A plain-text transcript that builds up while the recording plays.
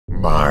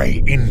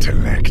My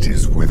intellect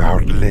is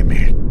without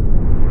limit.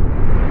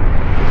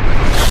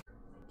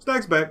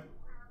 Stack's back,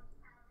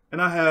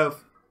 and I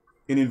have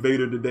an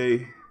invader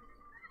today,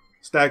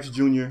 Stacks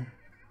Jr.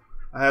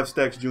 I have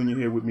Stacks Jr.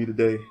 here with me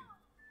today. You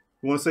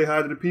want to say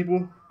hi to the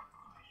people?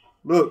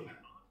 Look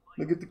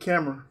at the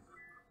camera.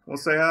 Want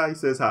to say hi? He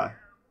says hi.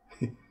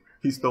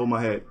 He stole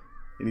my hat,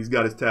 and he's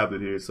got his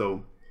tablet here.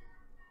 So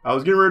I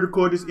was getting ready to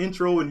record this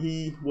intro, and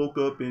he woke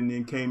up and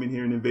then came in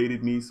here and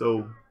invaded me.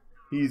 So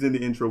he's in the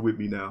intro with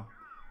me now.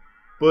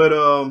 But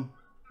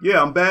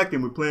yeah, I'm back,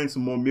 and we're playing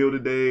some more MiLL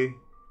today.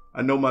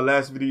 I know my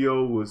last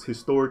video was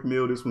historic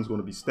MiLL. This one's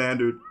going to be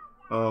standard.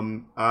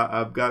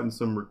 I've gotten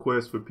some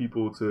requests for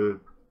people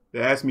to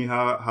ask me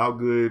how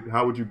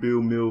would you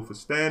build MiLL for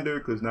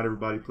standard, because not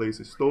everybody plays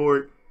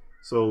historic.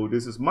 So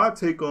this is my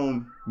take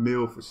on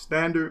MiLL for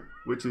standard,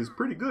 which is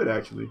pretty good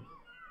actually.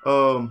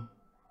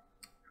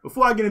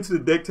 Before I get into the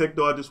deck tech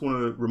though, I just want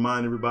to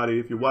remind everybody,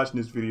 if you're watching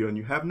this video and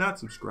you have not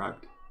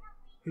subscribed,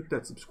 hit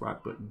that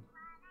subscribe button.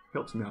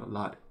 Helps me out a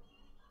lot.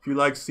 If you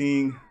like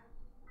seeing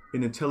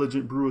an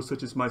intelligent brewer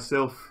such as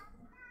myself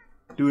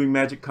doing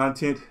magic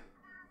content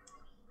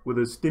with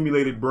a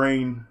stimulated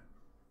brain,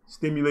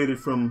 stimulated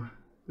from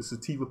the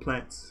sativa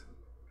plants.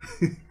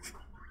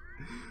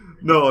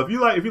 No, if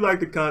you like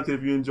the content,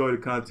 if you enjoy the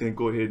content,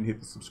 go ahead and hit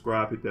the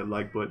subscribe, hit that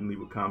like button,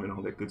 leave a comment,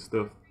 all that good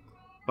stuff.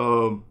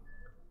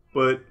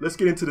 But let's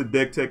get into the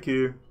deck tech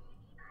here.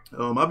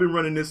 I've been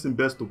running this in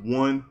best of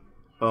 1.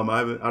 I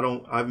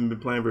haven't been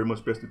playing very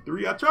much best of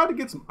 3. I tried to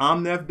get some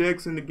Omnath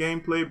decks in the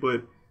gameplay,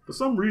 but for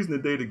some reason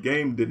today the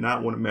game did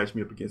not want to match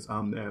me up against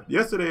Omnath.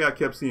 Yesterday I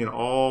kept seeing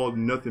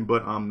nothing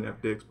but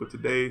Omnath decks, but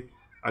today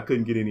I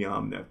couldn't get any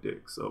Omnath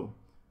decks. So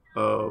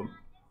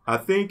I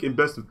think in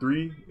best of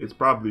 3 it's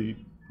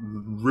probably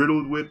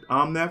riddled with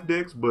Omnath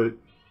decks, but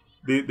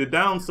the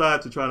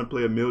downside to trying to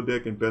play a MiLL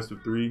deck in best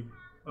of 3,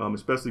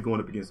 especially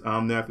going up against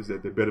Omnath, is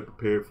that they're better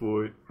prepared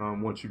for it.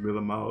 Once you mill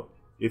them out,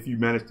 if you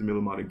manage to mill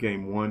them out in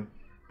game 1,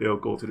 they'll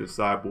go to the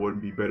sideboard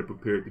and be better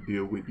prepared to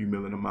deal with you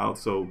milling them out.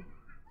 So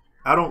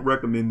I don't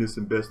recommend this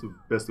in best of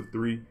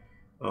 3.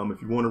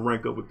 If you want to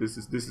rank up with this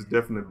is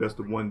definitely a best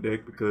of 1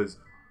 deck, because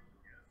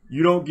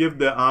you don't give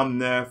the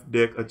Omnath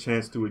deck a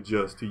chance to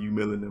adjust to you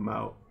milling them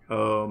out.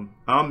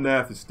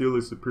 Omnath is still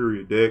a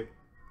superior deck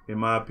in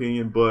my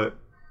opinion, but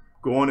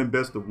going in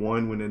best of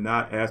 1 when they're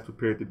not as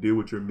prepared to deal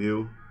with your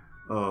MiLL,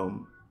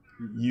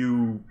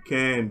 you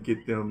can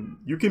get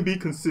them. You can be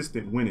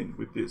consistent winning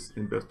with this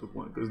in best of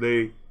 1, because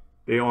they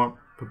aren't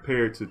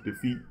prepared to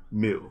defeat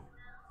MiLL.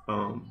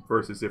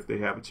 Versus if they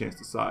have a chance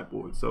to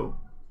sideboard. So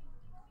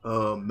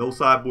no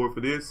sideboard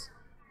for this.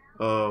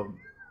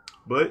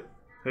 But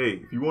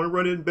hey, if you want to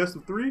run it in best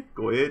of 3,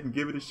 go ahead and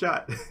give it a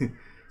shot.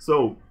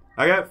 So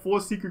I got 4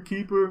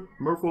 Secretkeeper,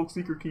 Merfolk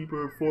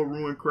Secretkeeper, 4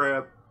 Ruin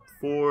Crab,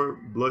 4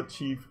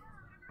 Bloodchief,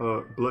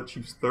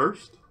 Bloodchief's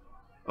Thirst,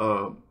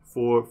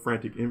 4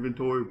 Frantic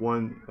Inventory,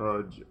 1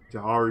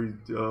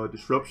 Jwari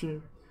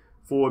Disruption,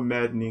 4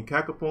 Maddening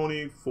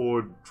Cacophony,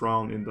 4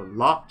 Drown in the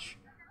Loch,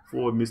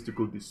 4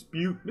 Mystical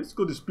Dispute.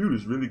 Mystical Dispute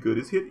is really good.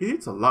 It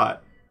hits a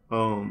lot.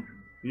 You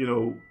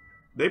know,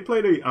 they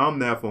play the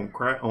Omnath on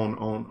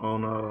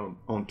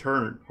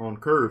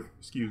curve.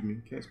 Excuse me,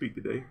 can't speak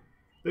today.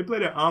 They play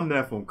their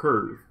Omnath on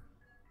curve,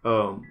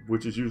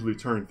 which is usually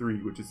turn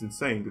 3, which is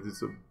insane because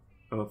it's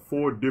a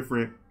 4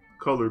 different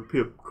color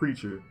pip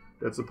creature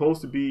that's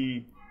supposed to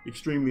be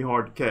extremely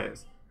hard to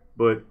cast,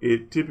 but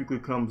it typically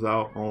comes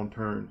out on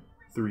turn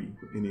 3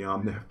 in the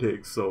Omnath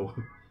deck. So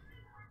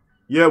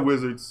yeah,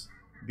 Wizards,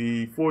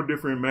 the 4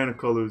 different mana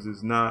colors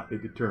is not a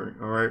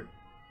deterrent, all right?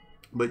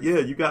 But yeah,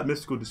 you got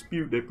Mystical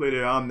Dispute. They play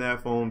their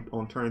Omnath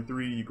on turn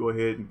 3. You go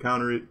ahead and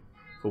counter it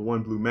for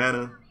 1 blue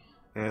mana.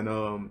 And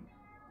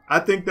I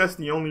think that's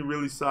the only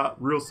real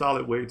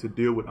solid way to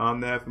deal with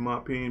Omnath, in my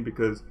opinion,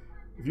 because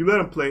if you let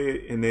them play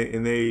it and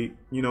they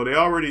you know, it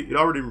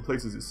already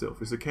replaces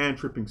itself. It's a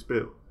cantripping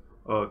spell,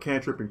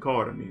 cantripping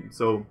card, I mean.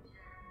 So,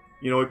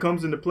 you know, it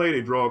comes into play,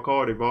 they draw a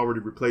card, they've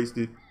already replaced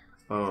it.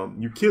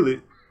 You kill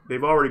it,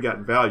 they've already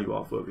gotten value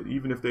off of it,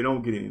 even if they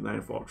don't get any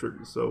landfall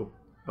triggers. So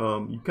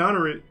you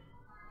counter it,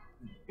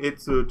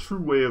 it's a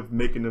true way of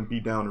making them be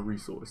down a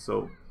resource.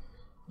 So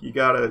you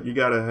gotta be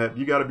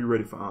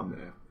ready for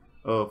Omnath.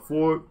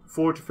 4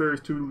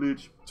 Teferi's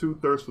Tutelage, 2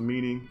 Thirst for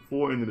Meaning,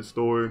 4 Into the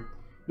Story.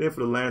 Then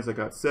for the lands, I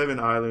got 7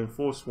 Island,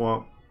 4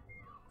 Swamp,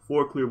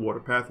 4 Clearwater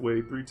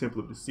Pathway, 3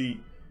 Temple of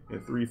Deceit,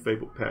 and 3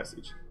 Fabled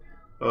Passage.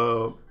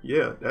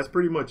 Yeah, that's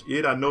pretty much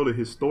it. I know the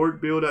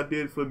historic build I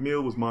did for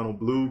MiLL was mono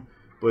blue,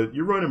 but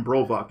you're running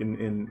Brovok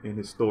in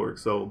historic,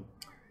 so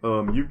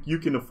you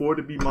can afford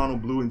to be mono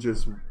blue and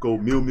just go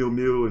mill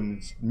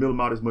and mill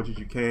them out as much as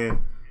you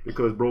can,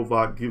 because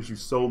Brovok gives you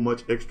so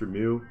much extra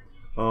mill.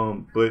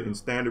 But in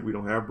standard we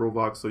don't have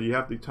Brovok, so you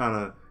have to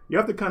kind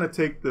of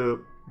take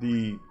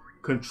the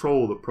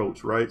control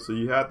approach, right? So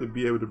you have to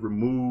be able to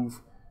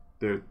remove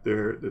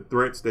the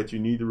threats that you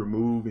need to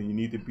remove, and you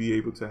need to be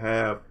able to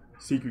have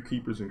Secret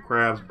Keepers and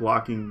Crabs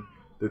blocking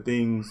the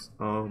things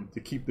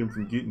to keep them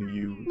from getting to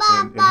you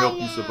and help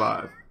you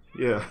survive.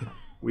 Yeah,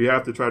 we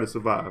have to try to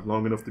survive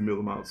long enough to mill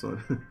them out,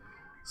 son.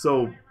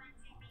 So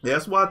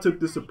that's why I took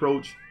this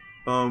approach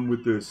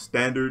with the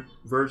standard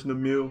version of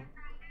MiLL.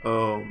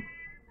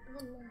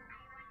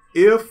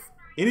 If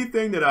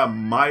anything that I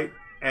might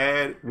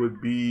add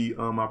would be,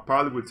 I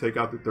probably would take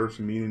out the Thirst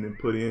for Meaning and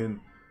put in.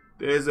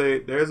 There's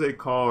a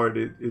card.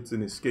 It's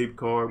an escape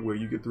card where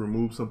you get to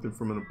remove something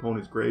from an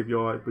opponent's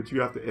graveyard, but you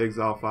have to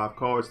exile 5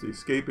 cards to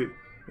escape it,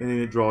 and then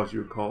it draws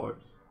you a card.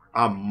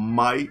 I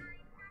might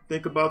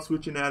think about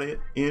switching that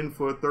in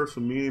for a Thirst for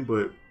Meaning,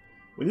 but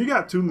when you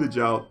got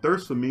Tutelage out,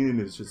 Thirst for Meaning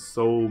is just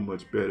so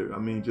much better. I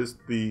mean, just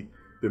the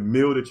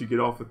MiLL that you get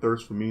off of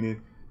Thirst for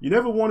Meaning. You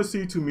never want to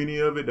see too many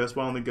of it. That's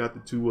why I only got the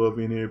 2 of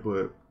in here.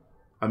 But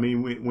I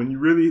mean, when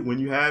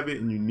you have it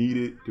and you need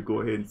it to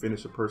go ahead and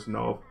finish a person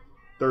off,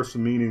 Thirst for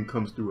Meaning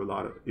comes through a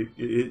lot of it.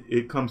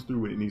 It comes through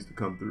when it needs to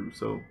come through.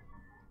 So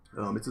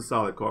it's a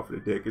solid card for the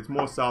deck. It's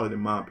more solid in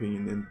my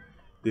opinion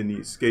than the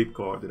escape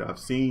card that I've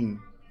seen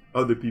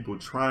other people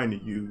trying to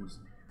use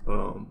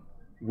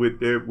with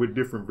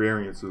different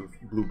variants of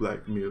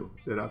blue-black MiLL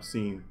that I've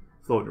seen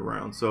floating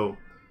around. So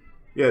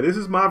yeah, this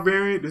is my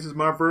variant. This is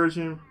my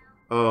version.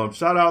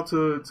 Shout out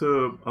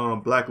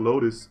to Black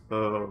Lotus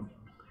in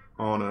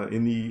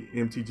the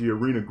MTG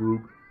Arena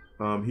group.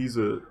 He's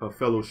a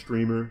fellow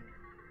streamer,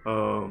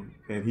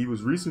 and he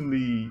was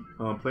recently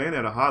playing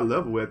at a high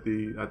level at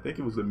I think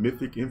it was a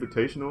Mythic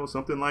Invitational or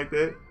something like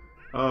that.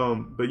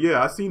 But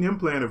yeah, I seen him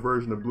playing a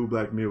version of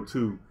blue-black MiLL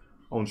too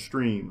on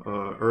stream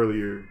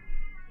earlier.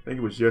 I think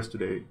it was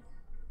yesterday,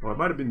 or it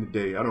might have been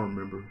today. I don't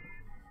remember.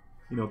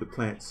 You know, the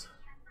plants,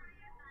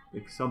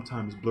 they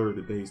sometimes blur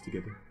the days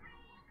together.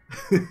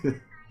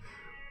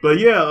 But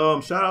yeah,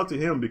 shout out to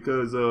him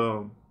because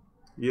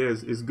yeah,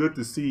 it's good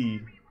to see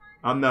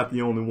I'm not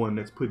the only one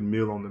that's putting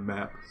MiLL on the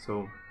map.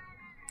 So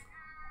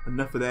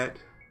enough of that.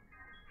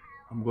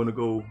 I'm gonna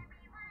go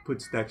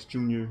put Stacks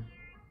Jr.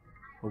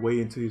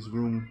 away into his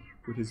room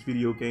with his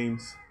video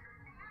games,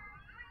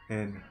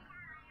 and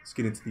let's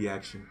get into the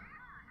action.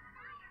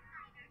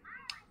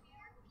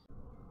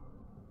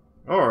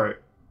 All right,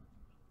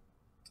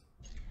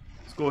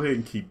 let's go ahead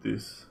and keep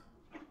this.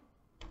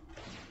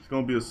 It's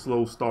gonna be a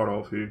slow start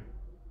off here.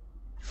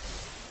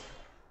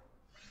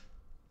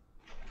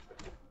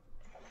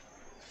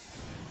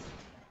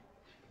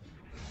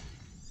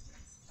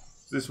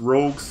 This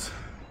Rogues.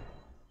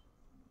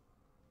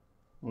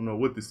 I don't know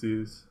what this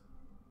is.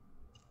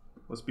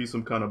 Must be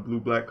some kind of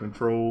blue-black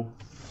control.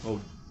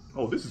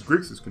 Oh, this is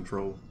Grixis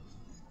control.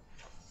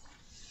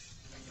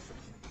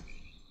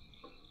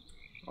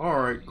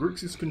 Alright,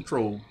 Grixis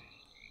control.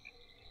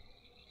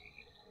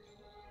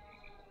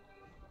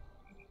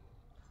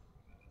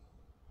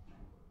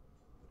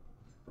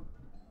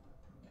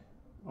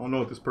 I don't know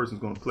what this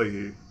person's gonna play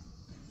here.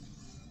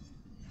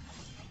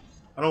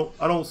 I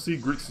don't see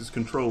Grixis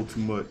control too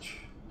much.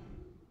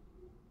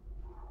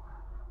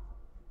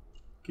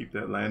 Keep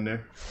that land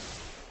there.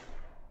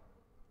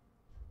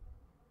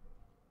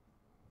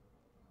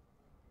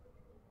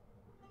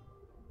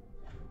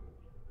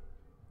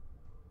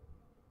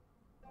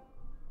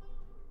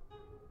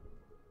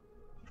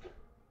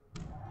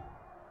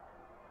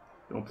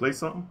 Don't play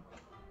something?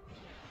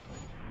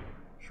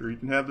 Sure, you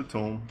can have the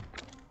tome.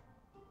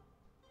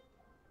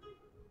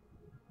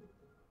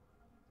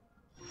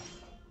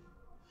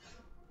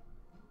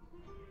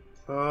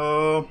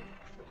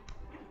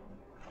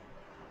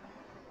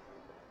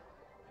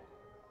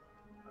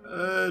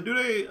 Do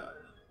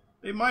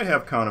they might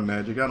have counter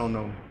magic, I don't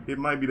know. It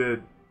might be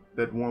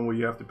that one where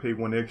you have to pay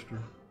 1 extra,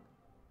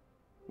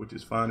 which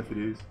is fine if it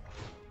is.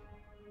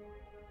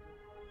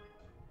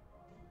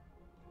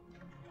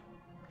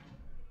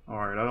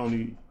 Alright, I don't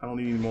need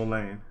any more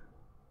land.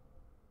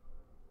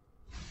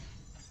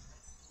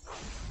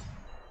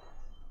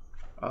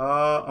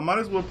 I might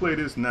as well play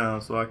this now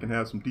so I can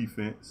have some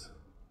defense.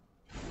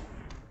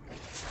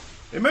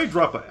 They may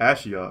drop an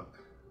Ashiok.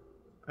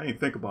 I didn't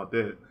think about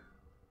that.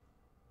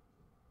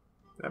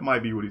 That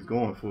might be what he's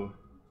going for.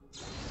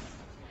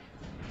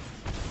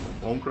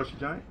 Bone Crusher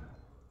Giant?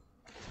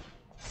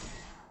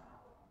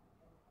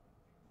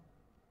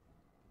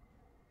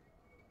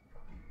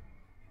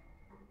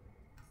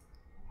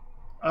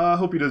 I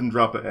hope he doesn't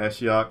drop an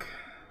Ashiok.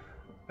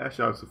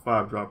 Ashiok's a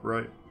 5-drop,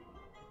 right?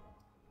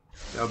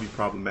 That would be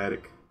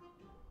problematic.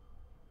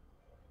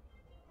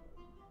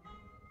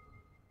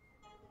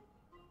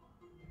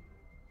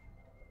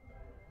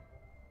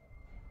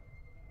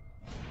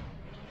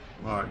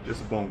 Alright,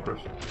 just a Bone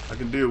Crusher. I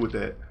can deal with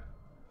that.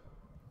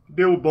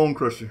 Deal with Bone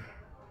Crusher.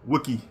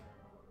 Wookie.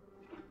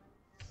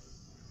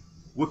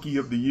 Wookie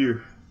of the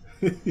year.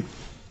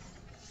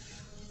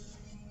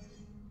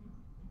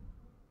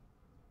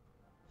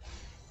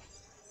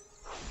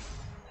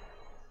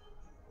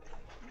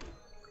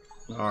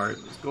 Alright,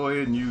 let's go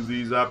ahead and use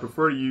these. I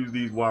prefer to use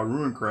these while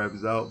Ruin Crab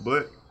is out,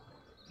 but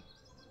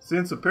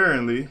since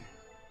apparently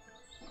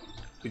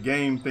the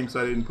game thinks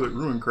I didn't put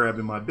Ruin Crab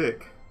in my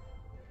deck.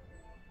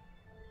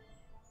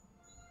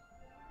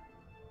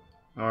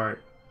 Alright.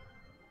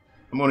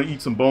 I'm gonna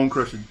eat some Bone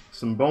Crusher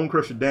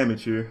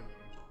damage here.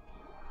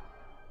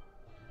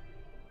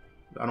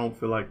 I don't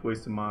feel like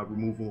wasting my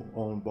removal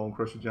on Bone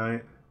Crusher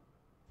Giant.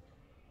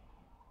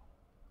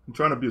 I'm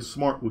trying to be a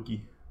smart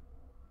Wookiee.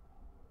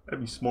 That'd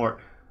be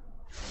smart.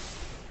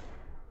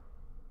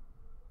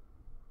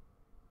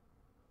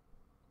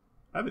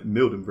 I haven't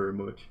milled him very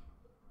much.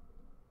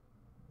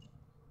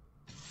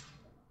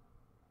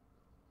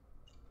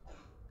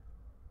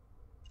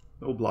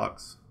 No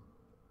blocks.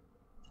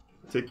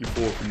 Take you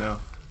forward for now.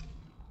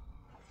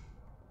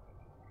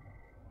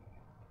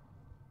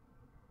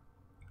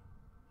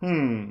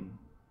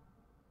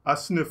 I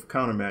sniff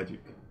counter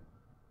magic.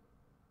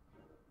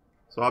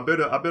 So I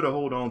better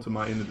hold on to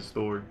my end of the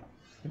story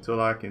until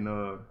I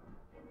can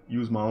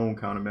use my own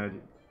counter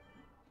magic.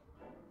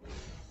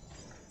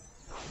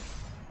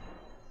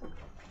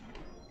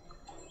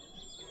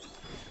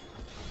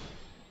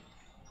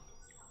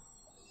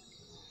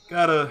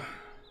 Gotta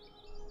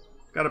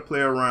play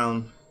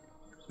around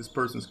this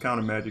person's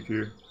counter magic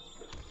here.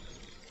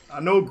 I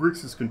know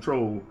Grixis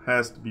control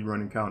has to be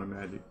running counter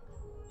magic.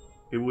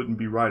 It wouldn't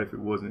be right if it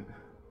wasn't.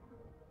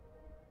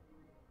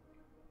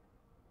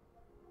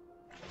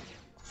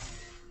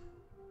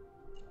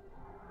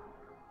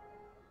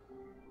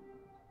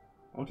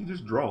 Why don't you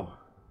just draw?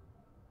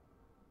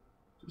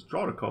 Just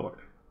draw the card.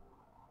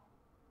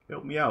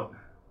 Help me out.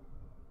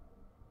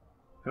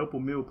 Help a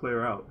MiLL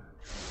player out.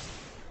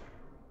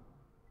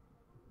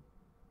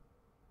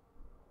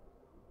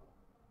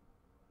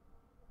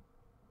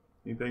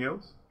 Anything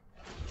else?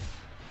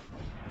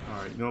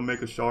 Alright, you gonna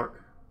make a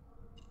shark?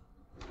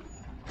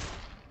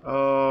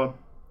 I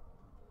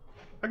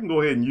can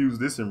go ahead and use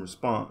this in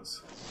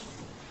response.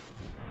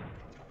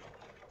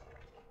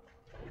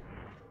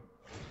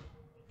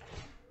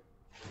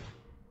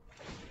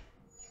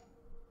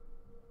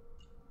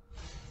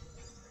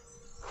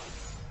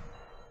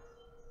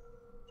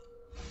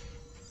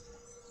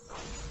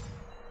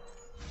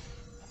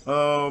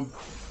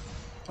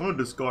 I'm gonna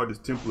discard this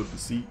Temple of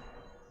Deceit,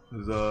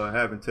 because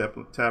having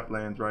tap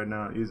lands right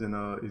now isn't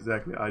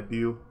exactly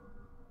ideal.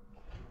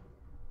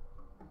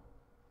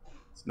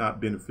 It's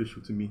not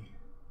beneficial to me.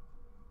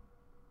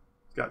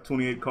 It's got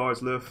 28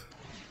 cards left.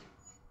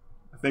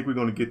 I think we're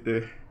gonna get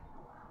there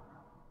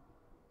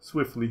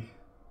swiftly.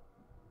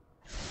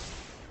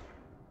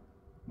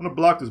 I'm gonna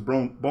block this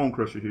Bone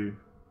Crusher here.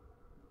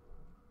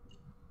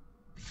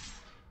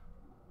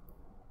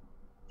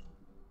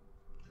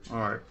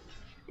 Alright,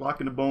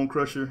 blocking the Bone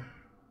Crusher.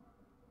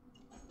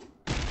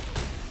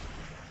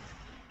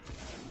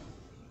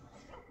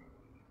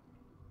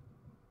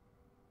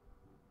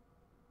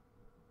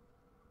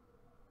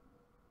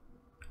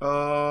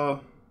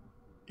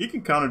 He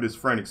can counter this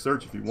Frantic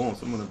Search if he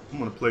wants. I'm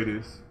gonna play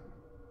this.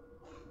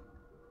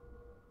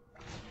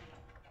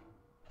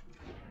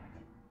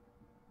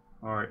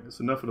 Alright,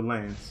 that's enough of the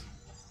lands.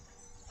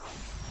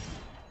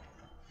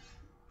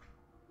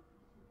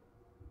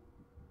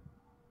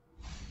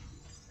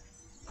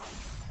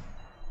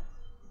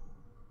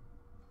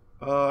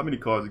 How many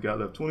cards he got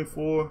left?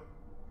 24. I'm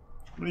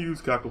gonna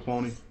use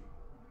Cacophony.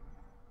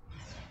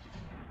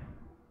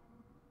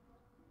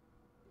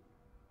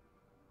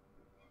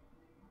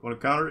 Gonna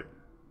counter it.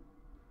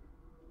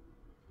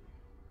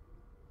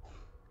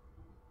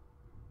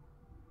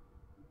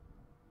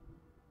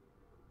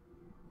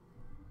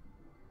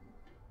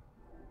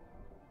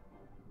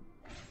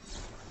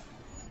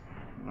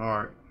 All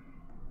right.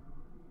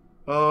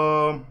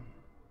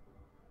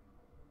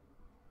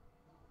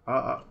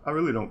 I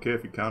really don't care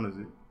if he counters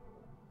it.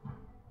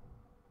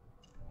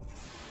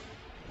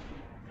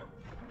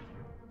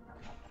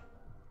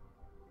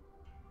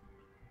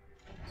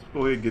 Let's go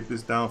ahead and get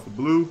this down for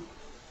blue.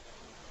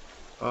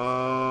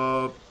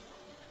 Let's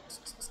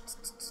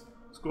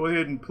go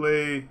ahead and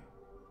play.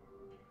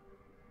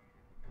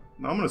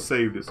 No, I'm gonna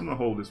save this. I'm gonna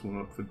hold this one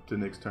up for the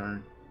next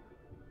turn.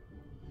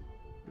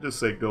 Just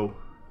say go.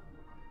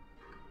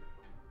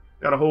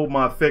 Gotta hold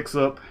my effects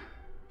up.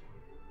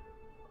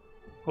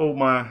 Hold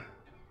my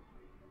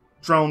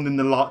drowned in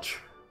the Loch.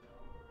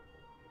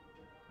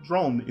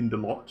 Drowned in the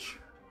Loch.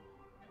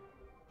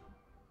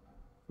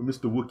 For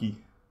Mr. Wookiee.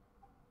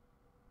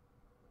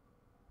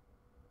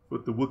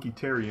 With the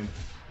Wookiee-tarian.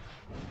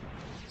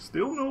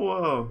 Still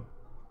no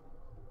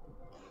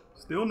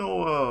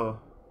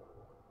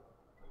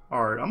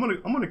alright, I'm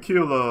gonna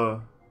kill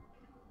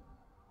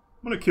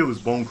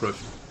this Bone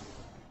Crusher.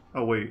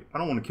 Oh wait, I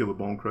don't want to kill the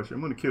Bone Crusher.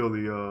 I'm gonna kill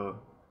the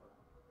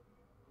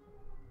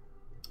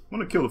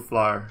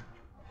flyer.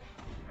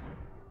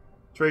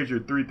 Trade your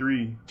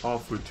 3/3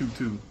 off for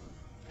 2/2.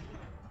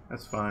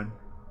 That's fine.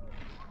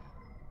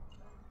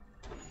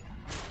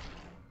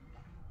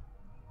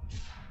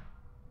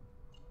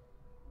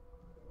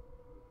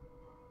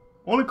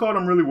 Only card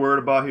I'm really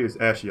worried about here is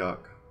Ashiok.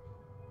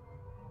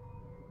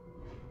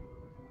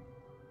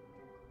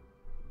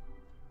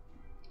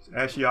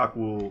 Ashiok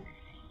will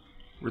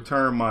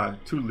return my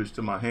tutelage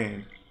to my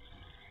hand.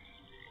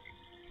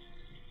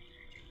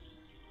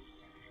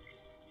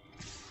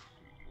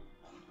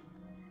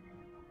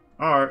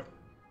 Alright.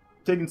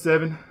 Taking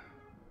 7.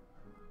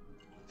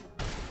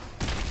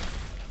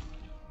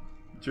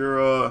 But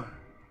you're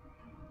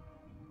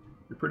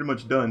pretty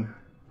much done.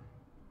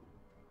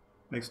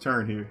 Next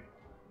turn here.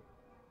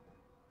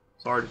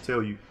 Sorry to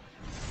tell you.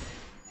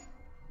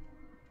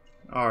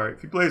 Alright,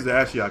 if he plays the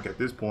Ashiok at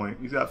this point,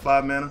 he's got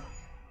 5 mana.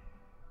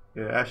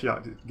 Yeah,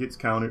 Ashiok gets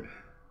countered.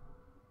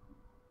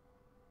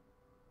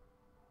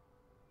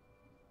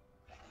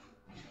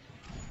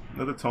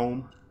 Another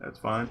tome, that's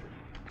fine.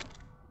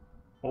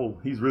 Oh,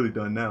 he's really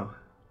done now.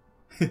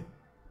 You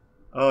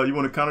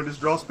want to counter this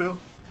draw spell?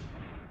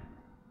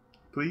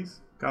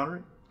 Please, counter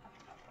it.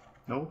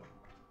 No.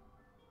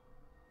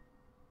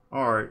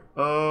 All right.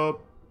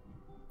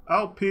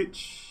 I'll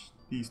pitch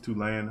these 2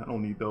 land. I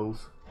don't need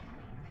those.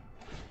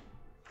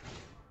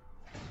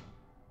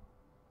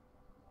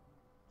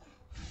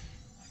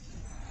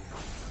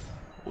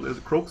 Oh, there's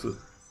a Croxa.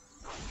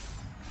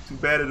 Too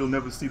bad it'll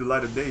never see the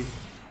light of day.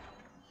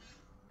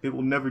 It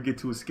will never get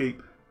to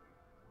escape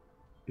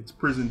its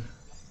prison.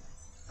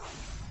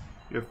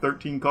 You have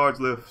 13 cards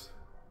left.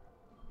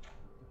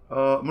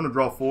 I'm gonna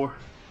draw 4.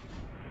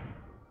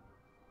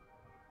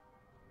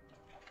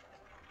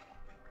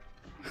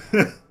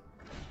 I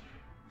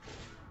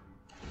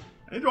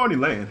ain't draw any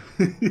land.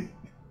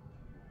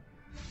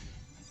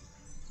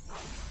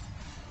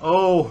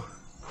 Oh,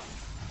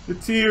 the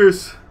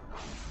tears.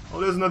 Oh,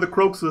 there's another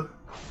Croxa.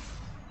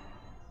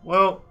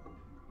 Well,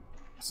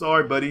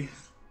 sorry, buddy.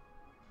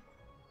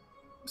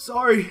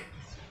 Sorry.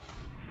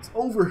 It's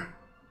over.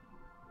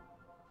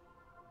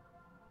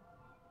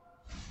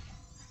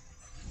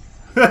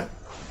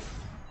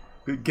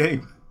 Good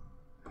game.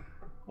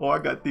 Oh, I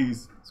got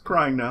these. It's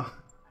crying now.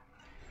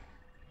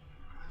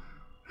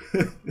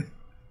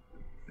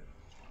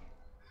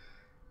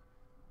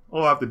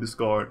 Oh, I have to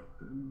discard.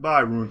 Bye,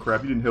 Ruin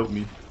Crap. You didn't help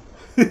me.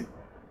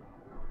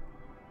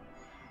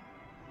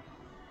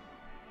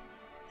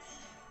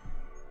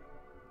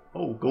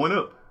 Oh, going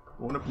up.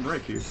 Going up in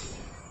rank here.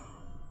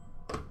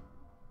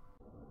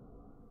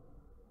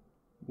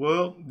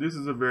 Well, this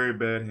is a very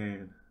bad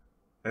hand,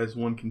 as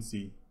one can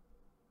see.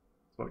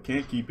 So I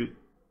can't keep it.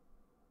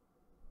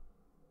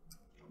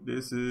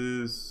 This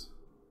is...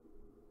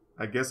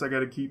 I guess I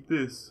gotta keep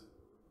this.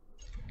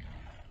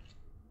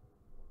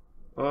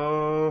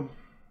 I'm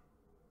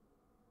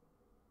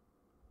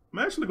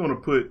actually gonna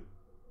put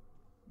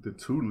the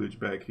tutelage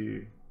back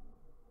here.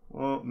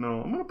 Well,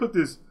 no, I'm gonna put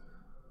this...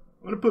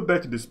 I'm gonna put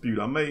back to dispute.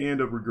 I may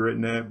end up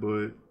regretting that,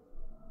 but...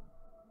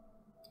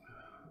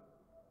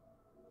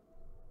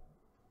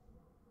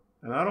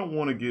 And I don't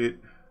want to get...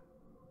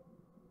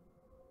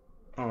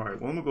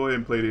 Alright, well I'm gonna go ahead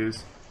and play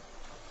this.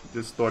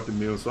 Just start the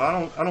mill. So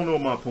I don't know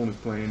what my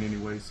opponent's playing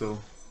anyway, so...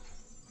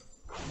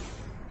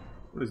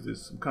 What is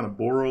this? Some kind of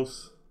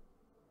Boros?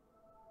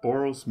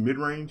 Boros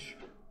mid-range?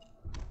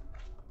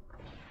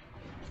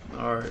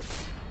 Alright.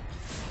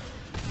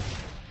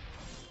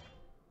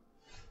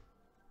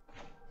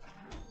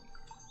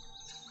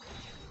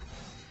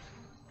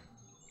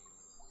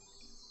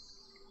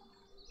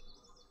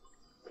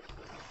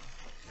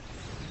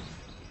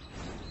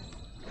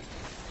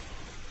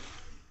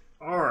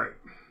 Alright.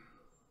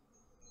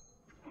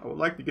 I would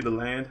like to get a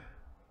land.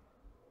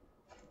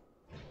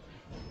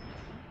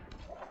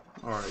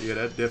 Alright, yeah,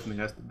 that definitely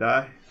has to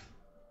die.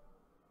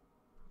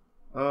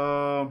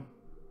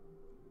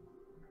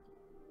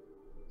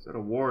 Is that a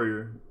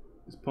warrior?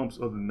 This pumps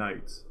other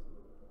knights.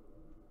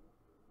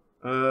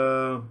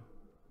 I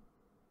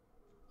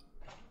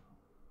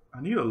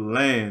need a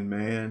land,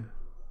 man.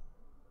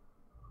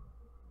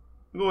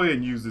 Go ahead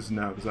and use this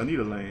now because I need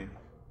a land.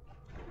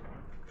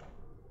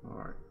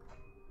 Alright.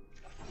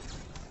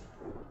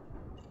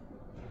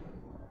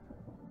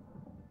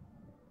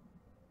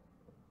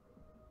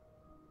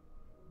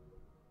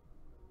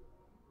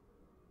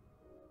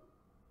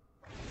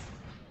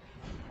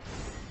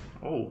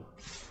 Oh.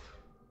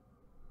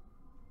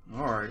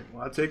 Alright,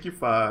 well, I'll take your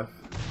 5.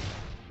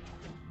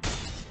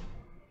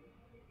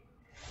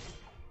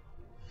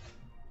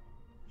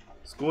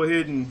 Let's go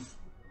ahead and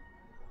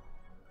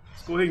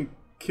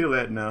kill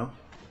that now.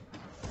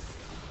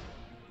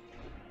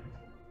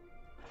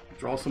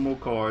 Draw some more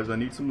cards. I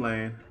need some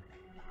land.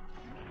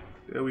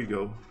 There we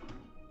go.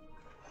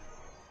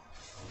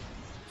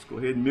 Let's go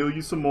ahead and mill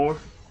you some more.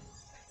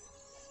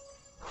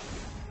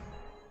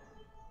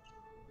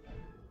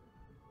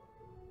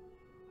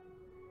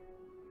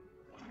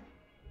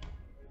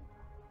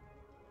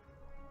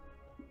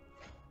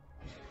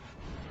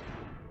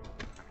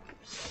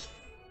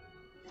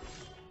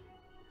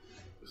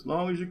 As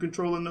long as you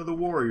control another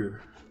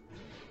warrior.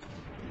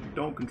 You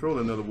don't control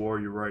another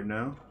warrior right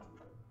now.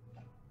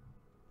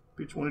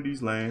 Pitch one of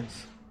these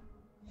lands.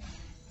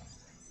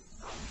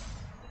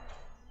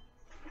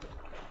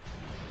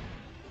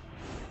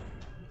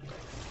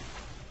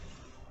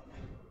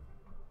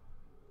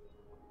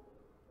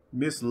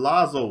 Miss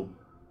Lazo.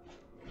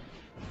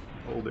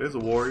 Oh, there's a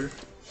warrior.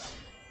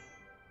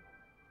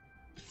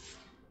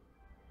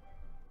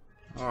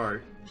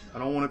 Alright. I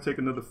don't want to take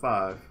another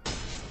 5.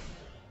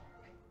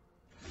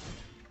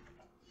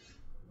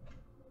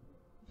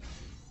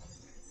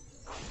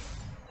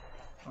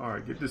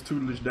 Alright, get this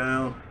tutelage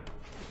down.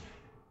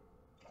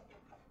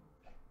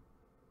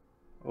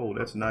 Oh,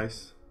 that's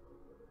nice.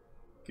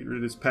 Get rid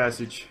of this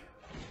passage.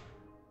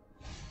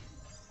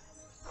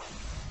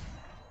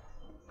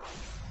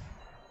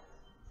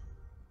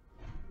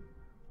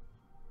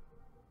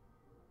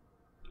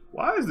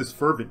 Why is this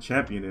Fervent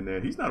Champion in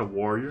there? He's not a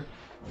warrior.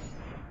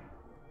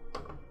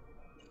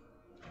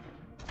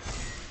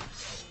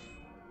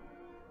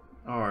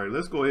 Alright,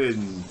 let's go ahead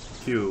and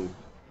kill. Let's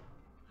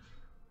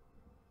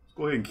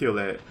go ahead and kill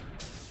that.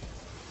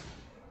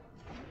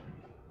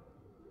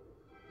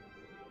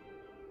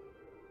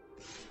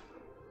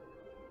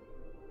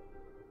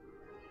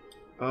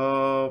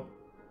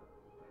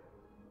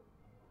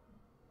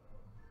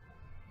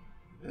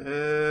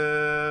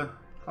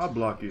 I'll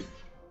block it.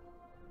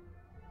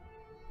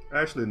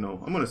 Actually, no.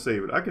 I'm gonna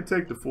save it. I can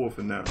take the 4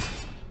 for now.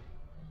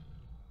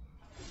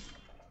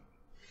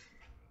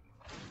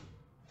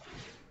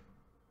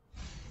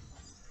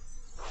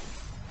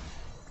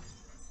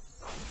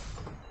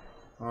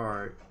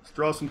 Alright, let's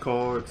draw some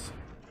cards.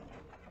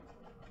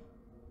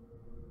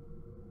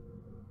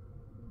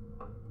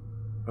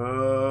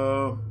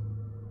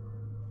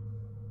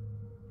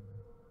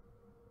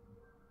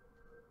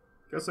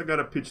 Guess I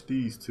gotta pitch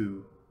these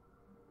two.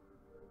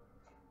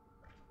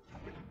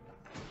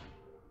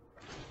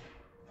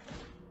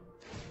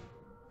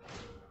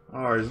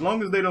 Alright, as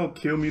long as they don't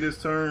kill me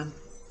this turn,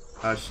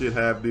 I should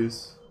have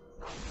this.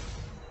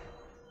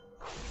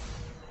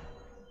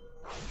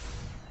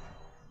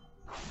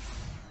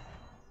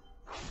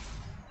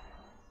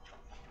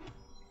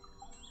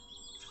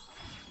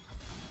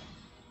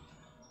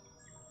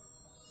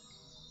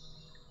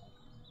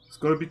 It's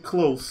gonna be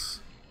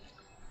close.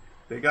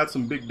 They got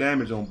some big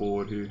damage on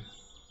board here.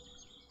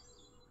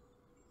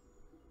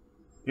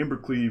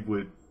 Embercleave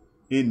would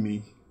end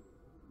me.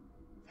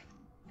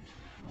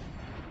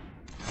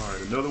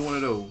 Alright, another one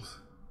of those.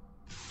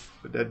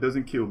 But that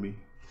doesn't kill me.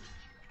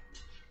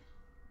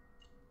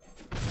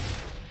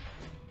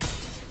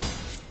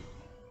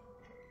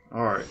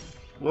 Alright.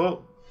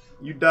 Well,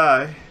 you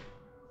die.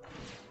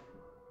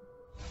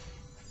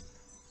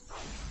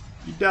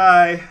 You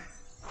die.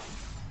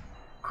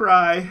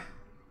 Cry.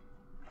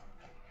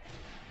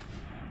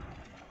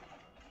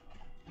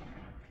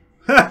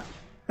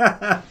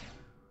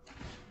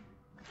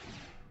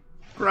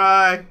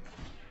 Cry.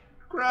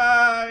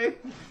 Cry.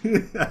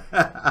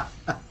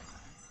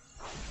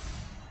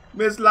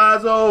 Miss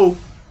Lazo.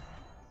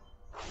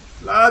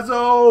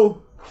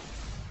 Lazo.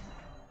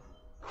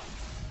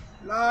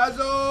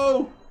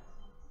 Lazo.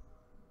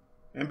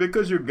 And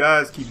because your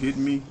guys keep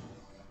hitting me,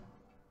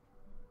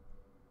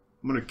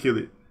 I'm gonna kill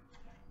it.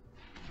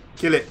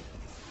 Kill it.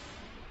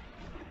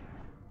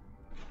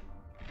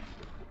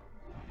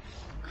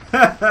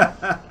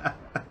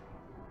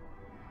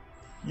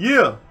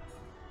 Yeah.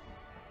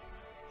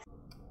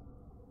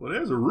 Well,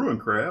 there's a Ruin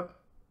Crab.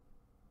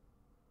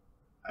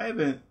 I've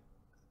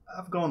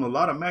gone a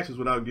lot of matches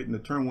without getting a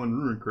turn 1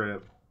 Ruin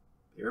Crab.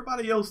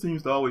 Everybody else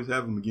seems to always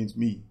have them against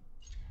me.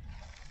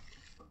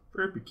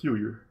 Very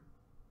peculiar.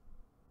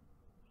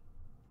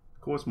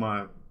 Of course,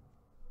 my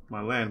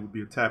land would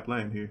be a tap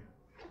land here.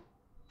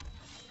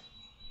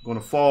 I'm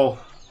gonna fall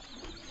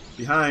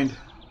behind.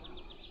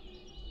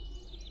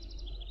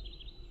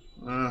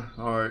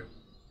 Alright.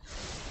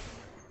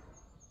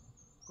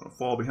 Gonna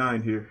fall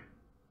behind here.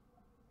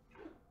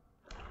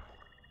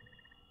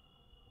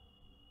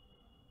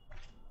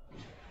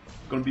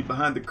 Gonna be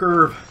behind the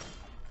curve.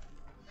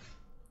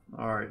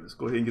 Alright, let's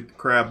go ahead and get the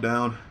crab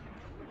down.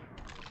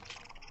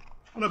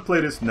 I'm gonna play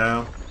this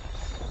now.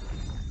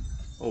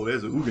 Oh,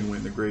 there's a Ugin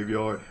in the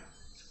graveyard.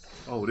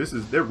 Oh,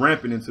 they're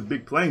ramping into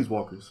big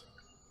planeswalkers.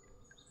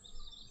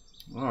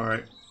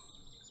 Alright.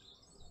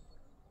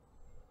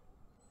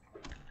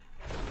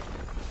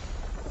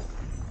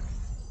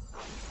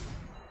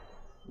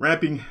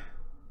 Ramping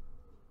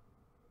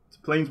to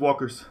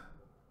planeswalkers.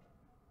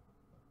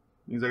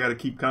 Means I gotta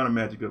keep counter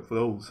magic up for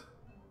those.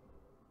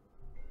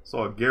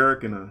 Saw a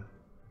Garruk and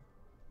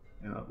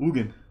a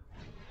Ugin.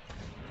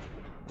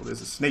 Oh,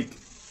 there's a snake.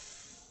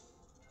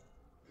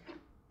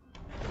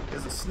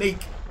 There's a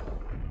snake.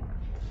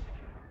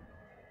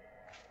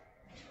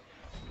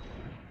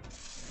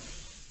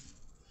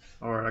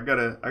 All right,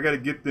 I gotta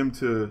get them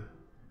to.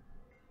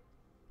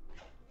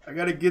 I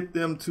gotta get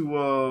them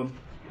to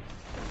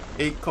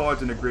 8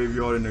 cards in the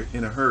graveyard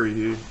in a hurry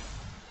here,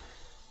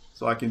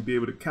 so I can be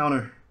able to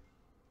counter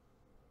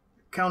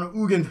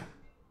Ugin.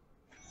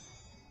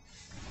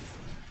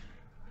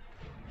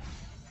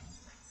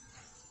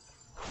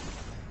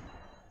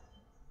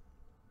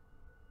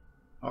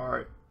 All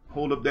right,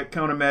 hold up that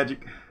counter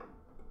magic.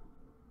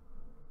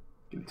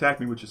 You can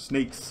attack me with your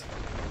snakes.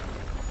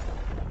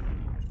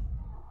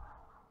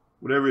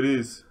 Whatever it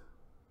is,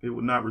 it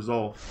will not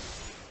resolve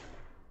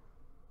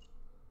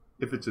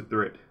if it's a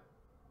threat.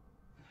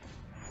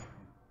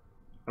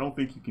 I don't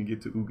think you can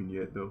get to Ugin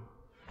yet, though.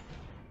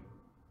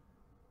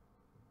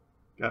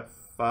 Got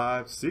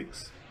 5,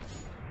 6.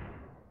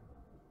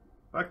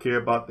 I care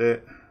about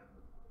that.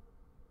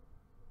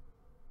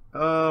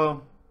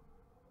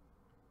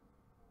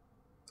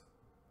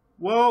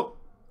 Well,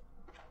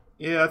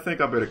 yeah, I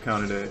think I better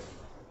counter that.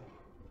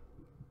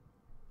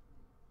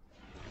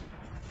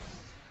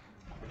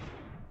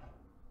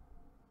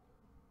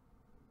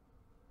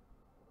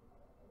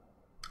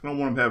 I don't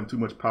want him having too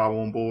much power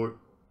on board.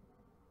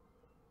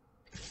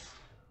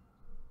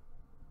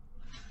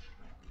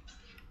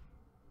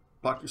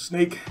 Block your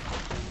snake.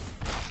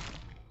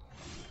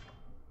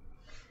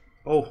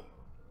 Oh.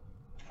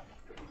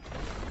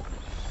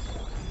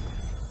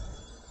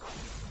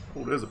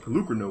 Oh, there's a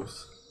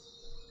Pelucranos.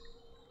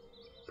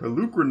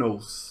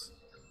 Pelucranos.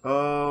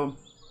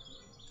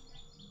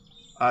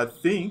 I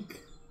think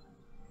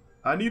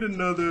I need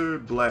another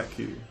black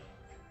here.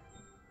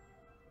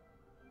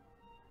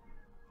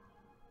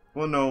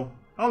 Well, no,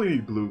 I only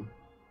need blue.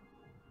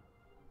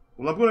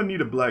 Well, I'm gonna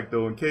need a black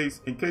though, in case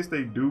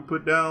they do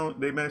put down,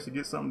 they manage to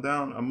get something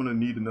down. I'm gonna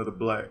need another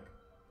black.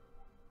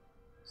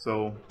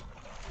 So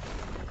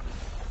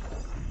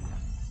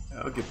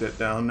I'll get that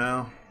down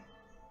now.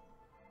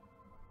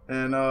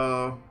 And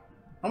I'm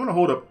gonna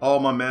hold up all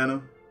my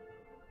mana.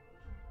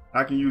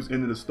 I can use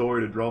End of the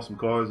Story to draw some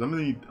cards. I'm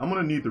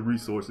gonna need the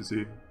resources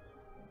here.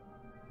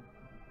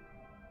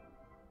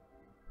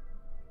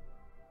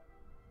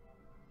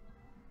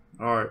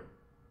 All right.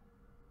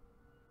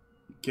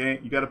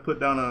 You gotta put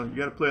down you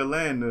gotta play a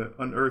land to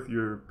unearth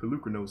your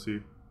Pelucranos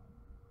here.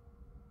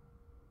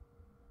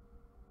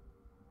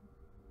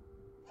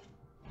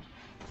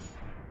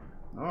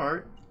 All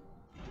right.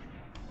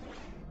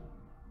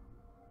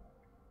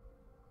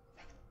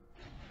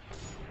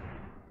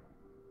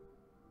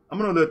 I'm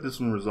gonna let this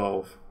one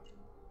resolve.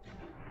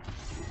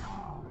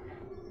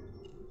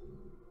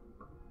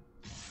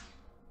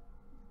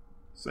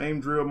 Same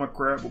drill, my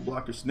crab will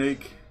block your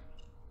snake.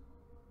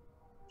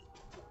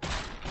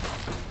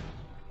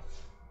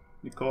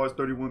 Need cards,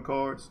 31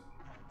 cards.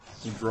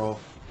 And draw.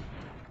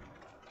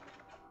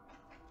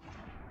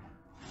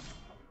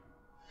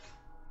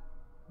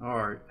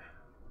 Alright.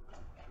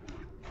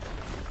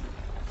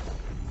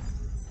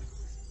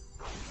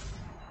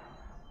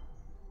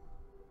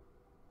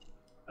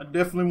 I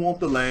definitely want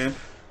the land.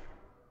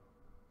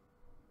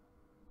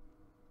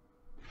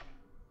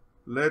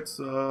 Let's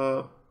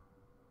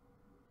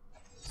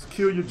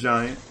kill your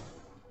giant.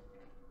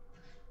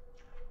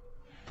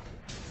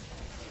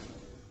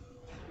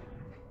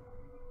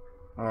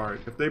 Alright,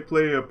 if they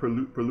play a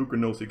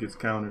Pelucranos, it gets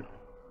countered.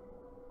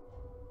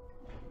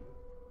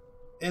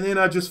 And then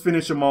I just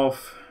finish them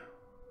off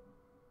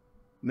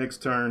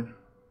next turn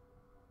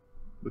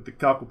with the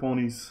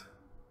Cacophonies.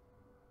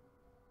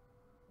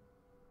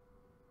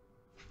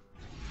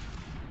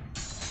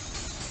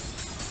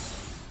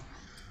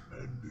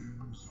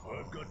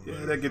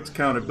 Yeah, that gets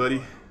countered,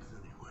 buddy.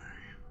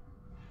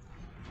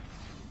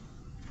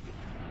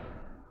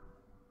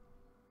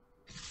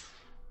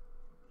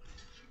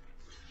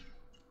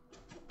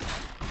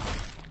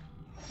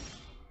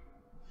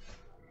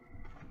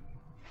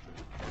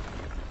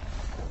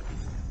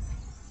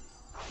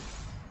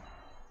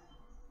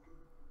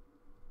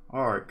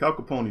 Alright,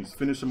 Cacophonies,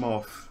 finish them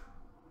off.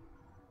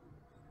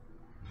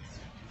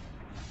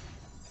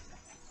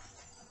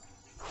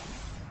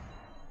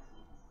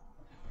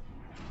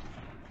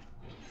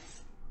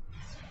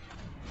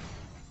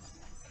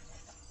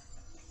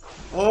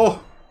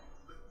 Oh!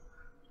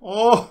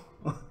 Oh!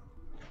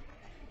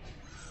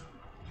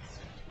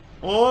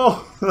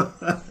 Oh!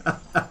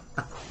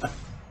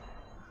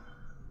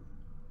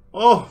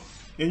 Oh!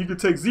 And you can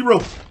take 0.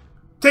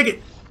 Take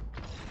it!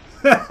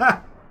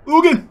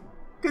 Ugin!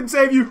 Couldn't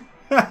save you!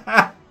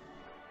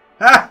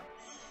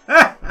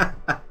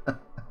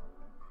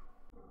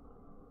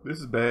 This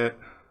is bad.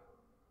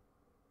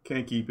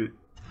 Can't keep it.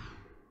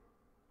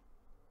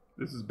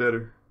 This is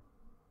better.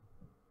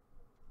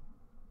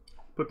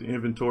 Put the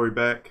inventory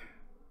back.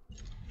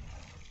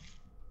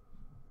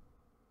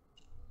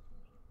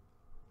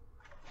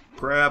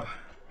 Grab.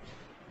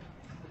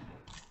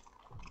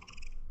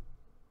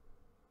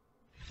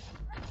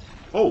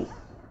 Oh!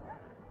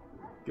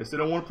 Guess they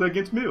don't want to play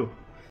against MiLL.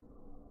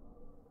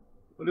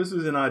 Well, this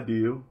isn't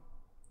ideal,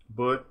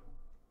 but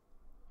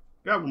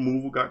got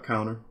removal, got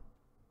counter.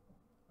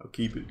 I'll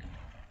keep it.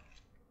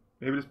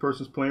 Maybe this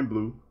person's playing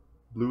blue.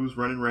 Blue's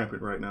running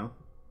rampant right now.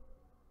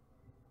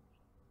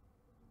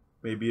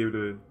 May be able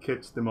to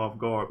catch them off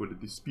guard with a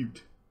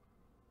dispute.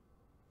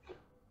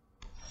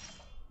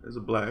 There's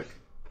a black.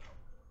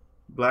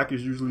 Black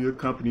is usually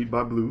accompanied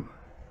by blue.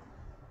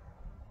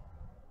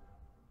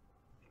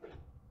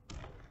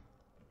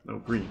 No,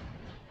 green.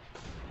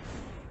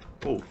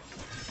 Oh.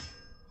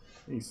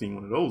 Ain't seen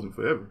one of those in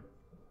forever.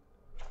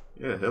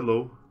 Yeah,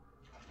 hello.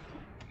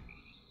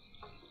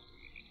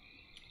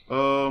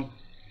 Well,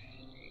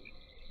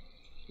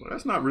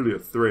 that's not really a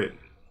threat.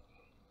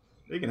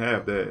 They can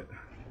have that.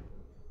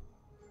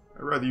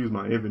 I'd rather use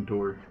my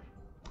inventory.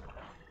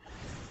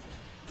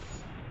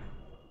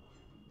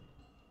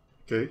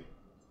 Okay.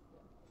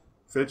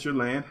 Fetch your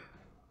land.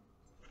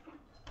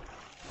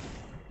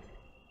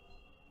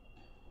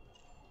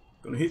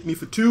 Gonna hit me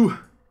for 2.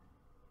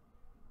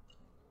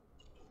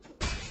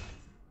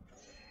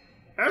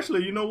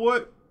 Actually, you know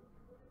what?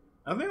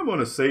 I think I'm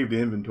gonna save the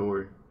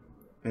inventory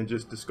and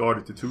just discard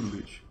it to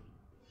tutelage.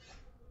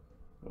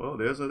 Well,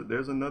 there's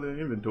another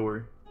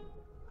inventory.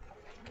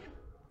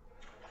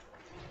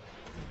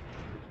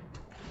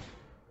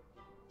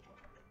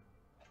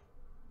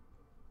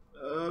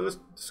 Let's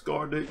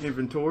discard the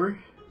inventory.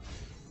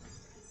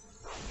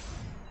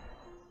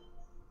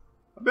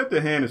 I bet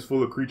the hand is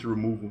full of creature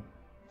removal.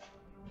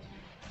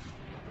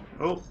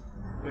 Oh,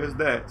 there's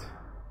that.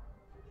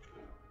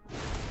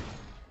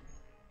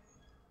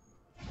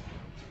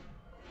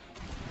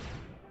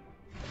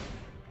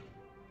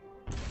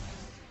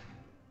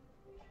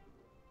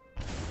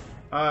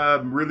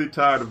 I'm really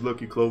tired of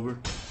Lucky Clover.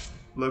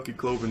 Lucky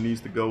Clover needs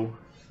to go.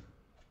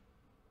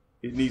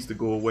 It needs to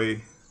go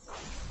away.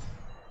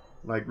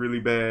 Like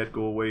really bad,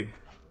 go away.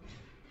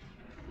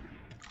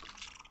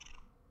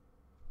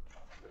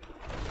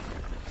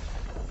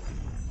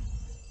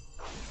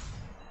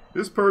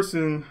 This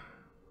person,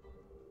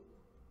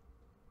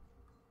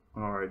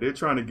 all right, they're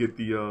trying to get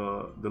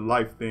the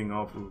life thing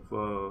off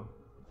of.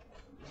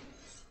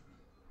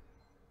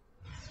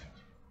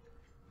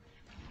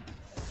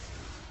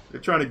 They're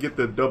trying to get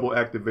the double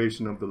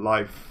activation of the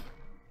life.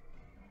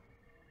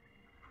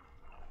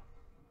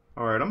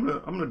 All right, I'm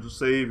gonna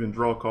save and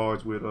draw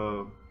cards with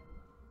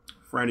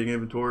Frantic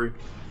Inventory.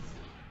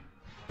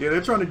 Yeah,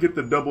 they're trying to get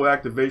the double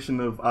activation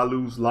of I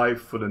lose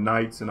life for the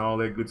knights and all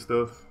that good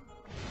stuff.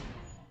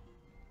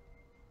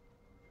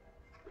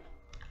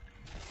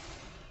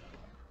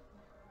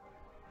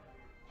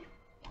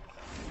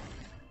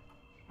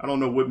 I don't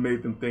know what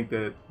made them think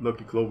that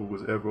Lucky Clover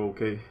was ever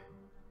okay.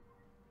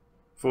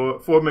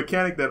 For a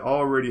mechanic that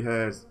already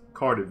has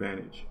card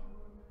advantage.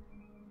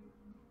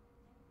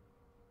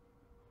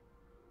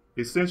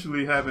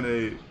 Essentially having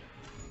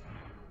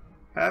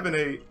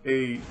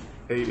a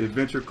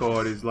adventure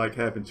card is like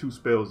having 2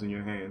 spells in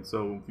your hand.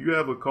 So if you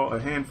have a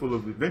handful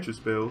of adventure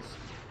spells,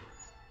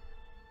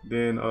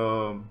 then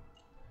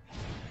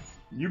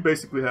you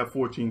basically have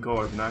 14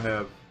 cards and I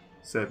have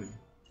 7.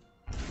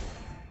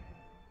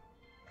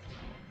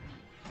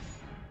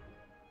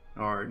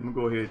 Alright, I'm gonna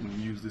go ahead and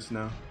use this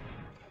now.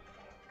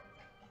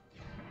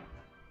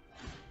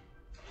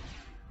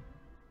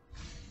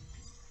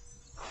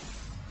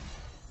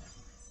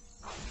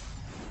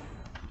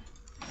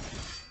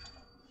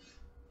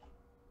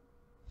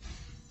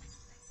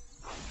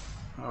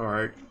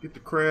 Alright, get the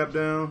crab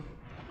down.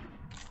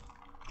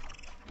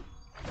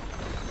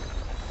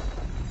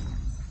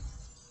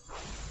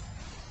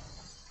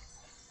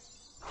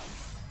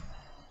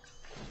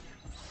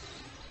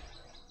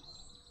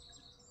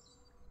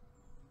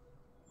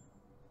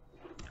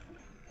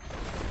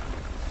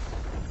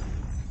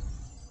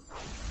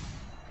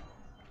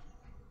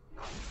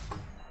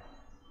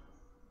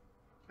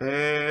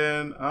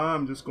 And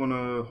I'm just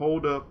gonna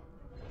hold up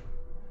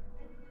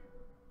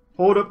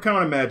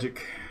counter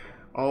magic.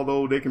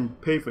 Although they can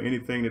pay for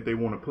anything that they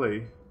want to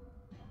play.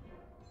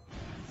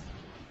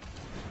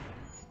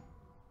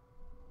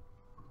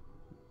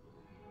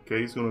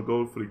 Okay, he's gonna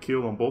go for the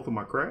kill on both of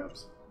my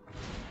crabs.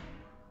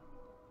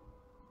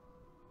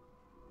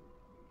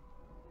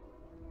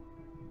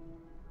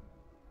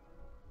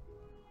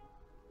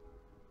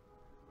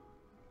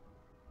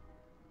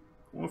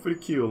 One for the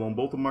kill on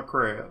both of my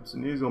crabs,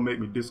 and then he's gonna make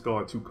me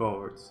discard 2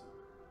 cards.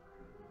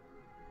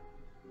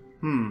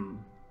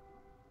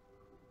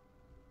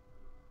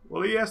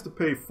 Well, he has to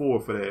pay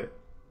 4 for that.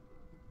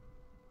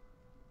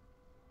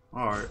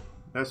 Alright,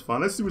 that's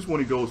fine. Let's see which one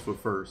he goes for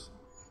first.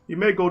 He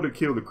may go to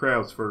kill the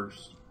crabs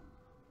first.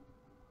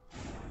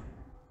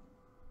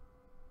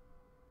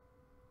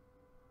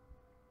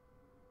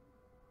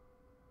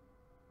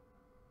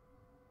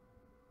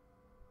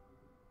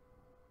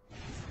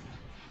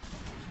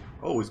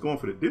 Oh, he's going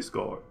for the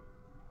discard.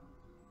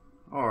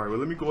 Alright, well,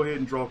 let me go ahead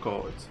and draw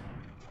cards.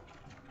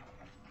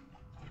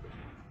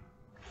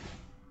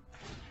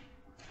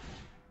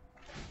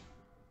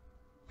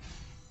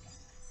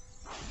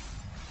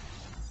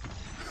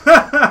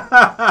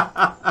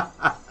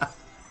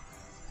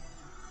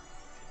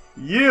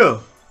 Yeah.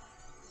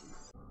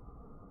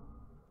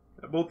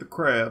 Got both the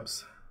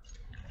crabs.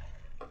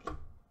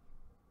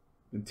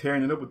 And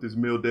tearing it up with this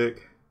MiLL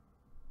deck.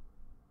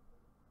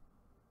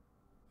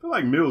 I feel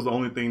like MiLL's the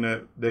only thing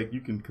that you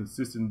can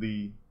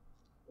consistently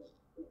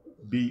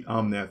beat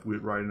Omnath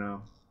with right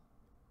now.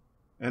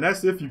 And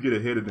that's if you get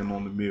ahead of them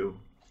on the MiLL.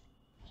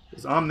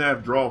 Because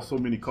Omnath draws so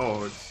many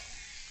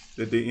cards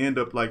that they end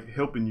up like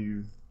helping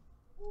you.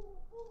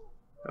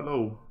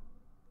 Hello.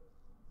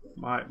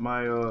 My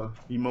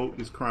emote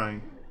is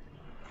crying.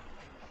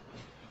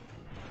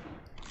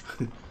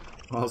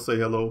 I'll say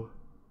hello.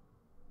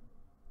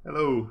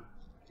 Hello.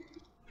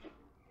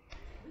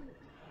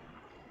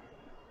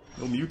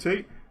 No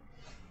mutate?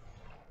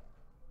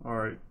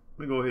 Alright. Let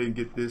me go ahead and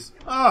get this.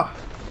 Ah!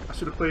 I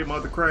should have played my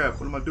other crab.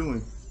 What am I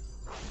doing?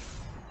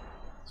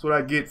 That's what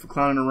I get for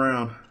clowning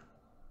around.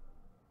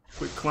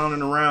 Quit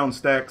clowning around,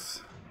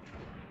 Stacks.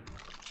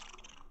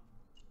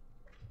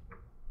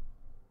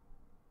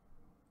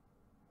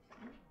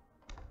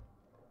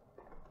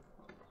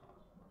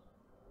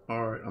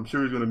 Alright, I'm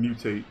sure he's going to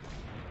mutate.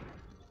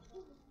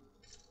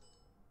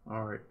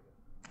 Alright.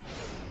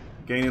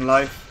 Gaining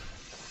life.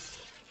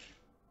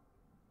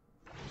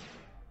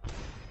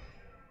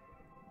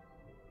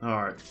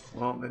 Alright,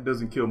 well, that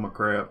doesn't kill my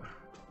crab.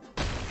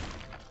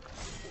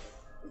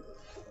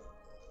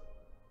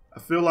 I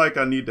feel like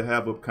I need to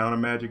have up counter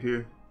magic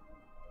here.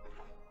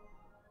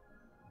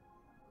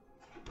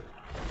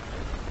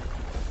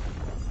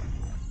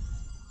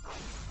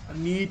 I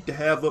need to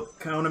have up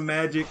counter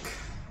magic.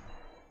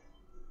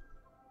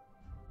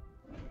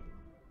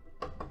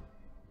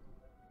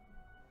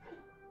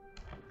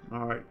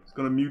 Alright, it's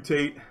gonna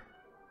mutate.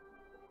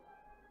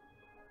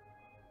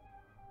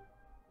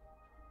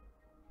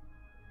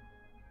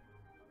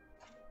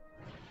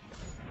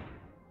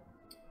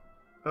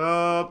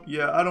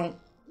 Yeah, I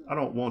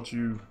don't want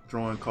you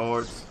drawing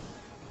cards.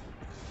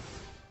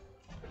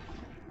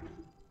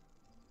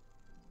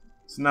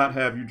 Let's not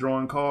have you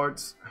drawing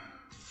cards.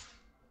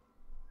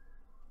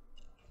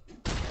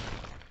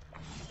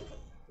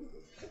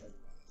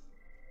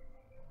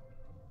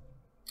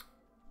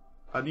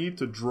 I need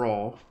to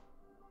draw.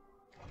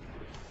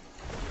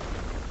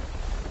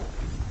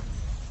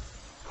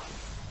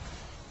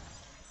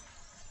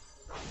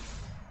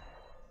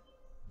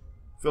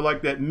 Feel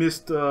like that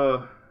missed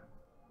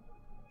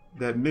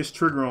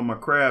trigger on my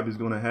crab is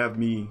gonna have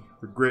me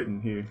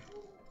regretting here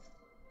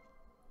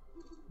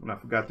when I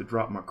forgot to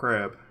drop my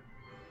crab.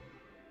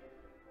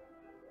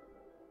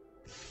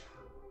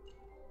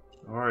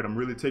 Alright, I'm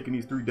really taking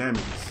these 3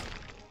 damages.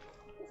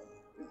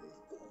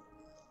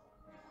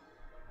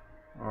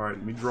 Alright,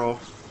 let me draw.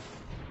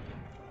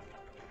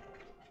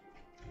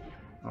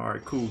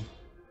 Alright, cool.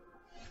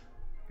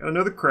 Got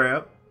another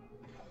crab.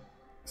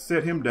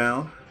 Set him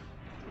down.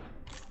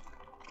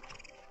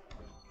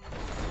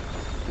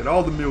 Get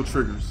all the MiLL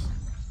triggers.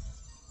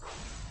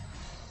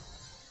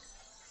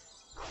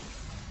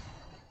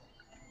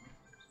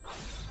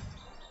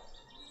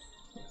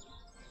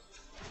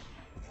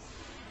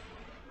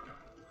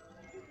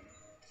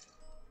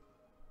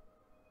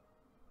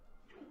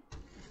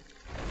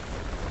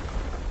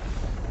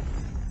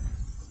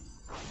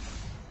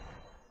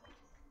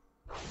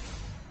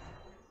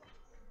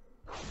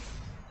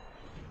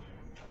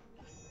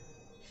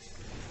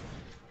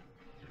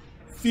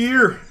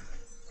 Fear.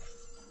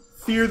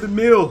 Fear the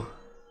MiLL.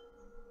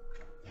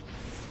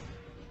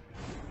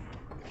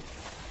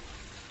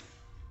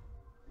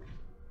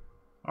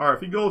 Alright,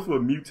 if he goes for a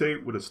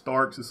mutate with a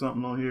Starks or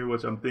something on here,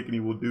 which I'm thinking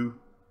he will do,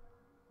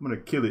 I'm going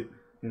to kill it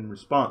in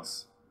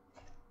response.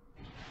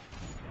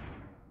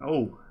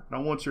 Oh, I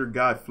don't want your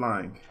guy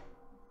flying.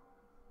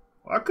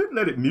 Well, I could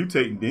let it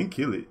mutate and then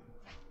kill it.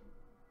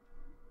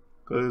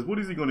 Because what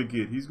is he going to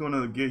get? He's going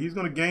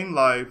to gain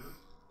life.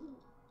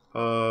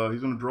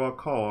 He's going to draw a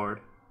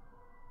card.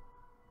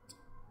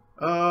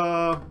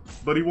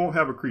 But he won't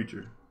have a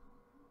creature.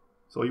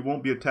 So he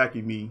won't be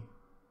attacking me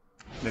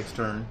next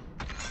turn.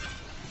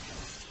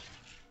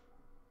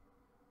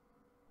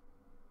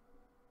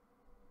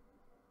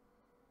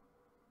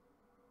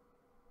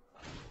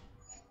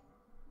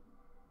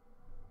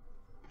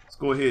 Let's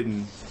go ahead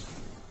and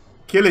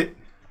kill it.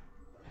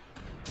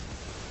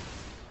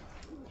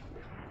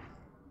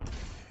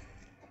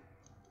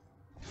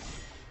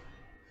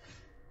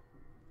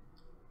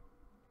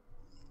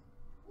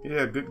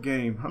 Yeah, good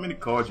game. How many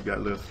cards you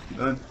got left?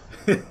 None.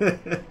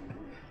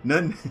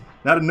 None.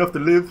 Not enough to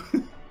live.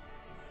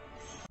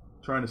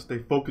 Trying to stay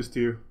focused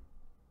here.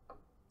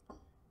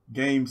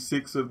 Game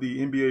 6 of the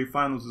NBA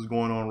Finals is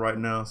going on right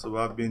now, so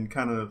I've been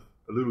kind of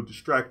a little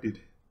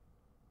distracted.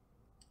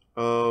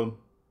 Yeah,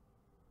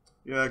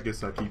 I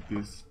guess I keep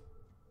this.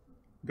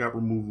 Got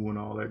removal and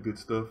all that good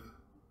stuff.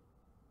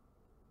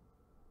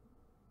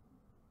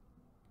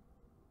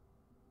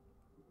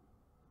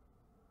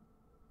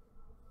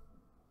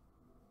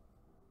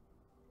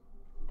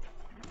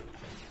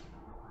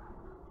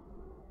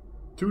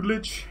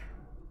 Tutelage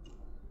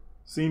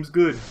seems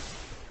good.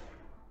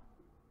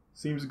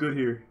 Seems good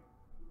here.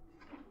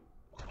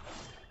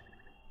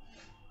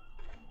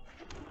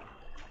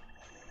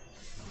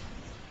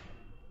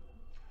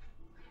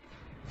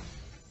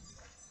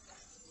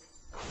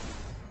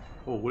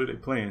 Oh, what are they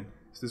playing?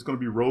 Is this going to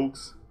be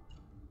rogues?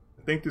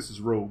 I think this is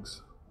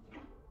rogues.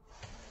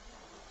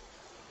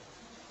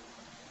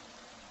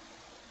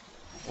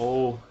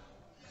 Oh,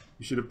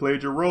 you should have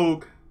played your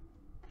rogue.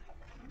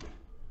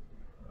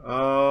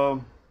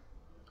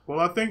 Well,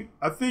 I think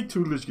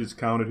Tutelage gets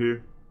countered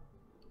here,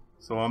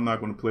 so I'm not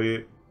going to play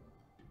it.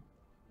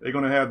 They're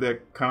going to have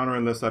that counter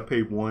unless I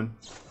pay 1.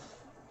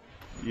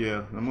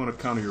 Yeah, I'm going to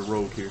counter your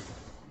rogue here.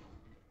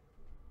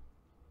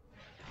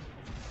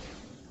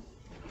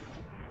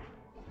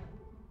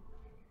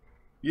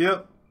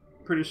 Yep,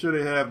 pretty sure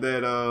they have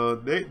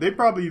that. They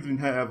probably even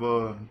have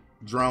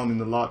drowned in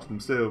the Loch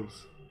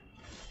themselves.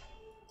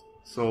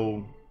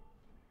 So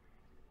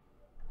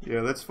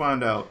yeah, let's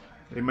find out.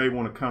 They may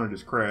want to counter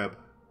this crab.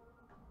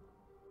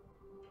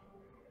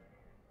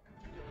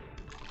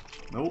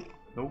 Nope,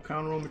 no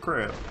counter on the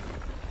crab.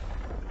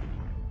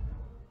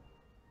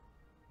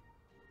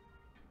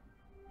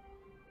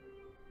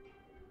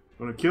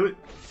 Gonna kill it?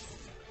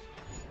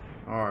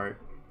 Alright.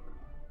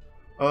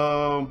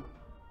 I'll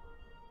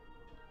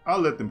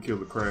let them kill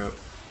the crab.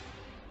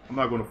 I'm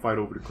not gonna fight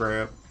over the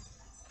crab.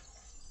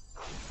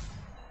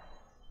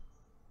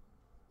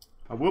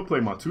 I will play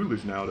my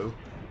Tutelage now though.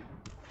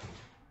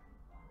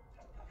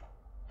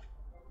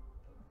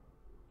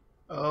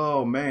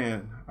 Oh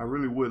man, I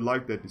really would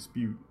like that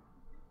dispute.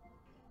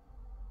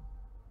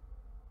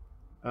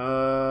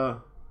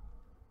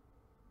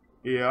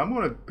 Yeah, I'm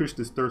gonna pitch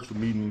this Thirst for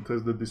Meeting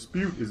because the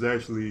dispute is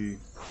actually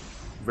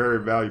very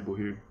valuable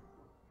here.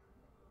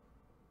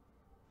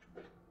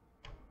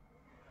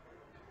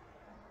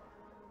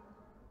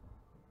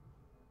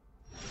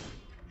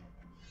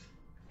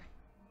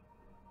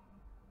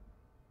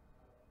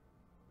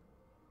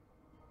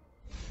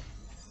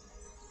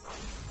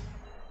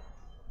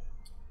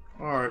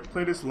 Alright,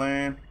 play this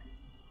land.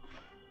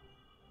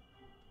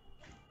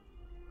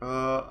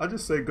 I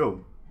just say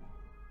go.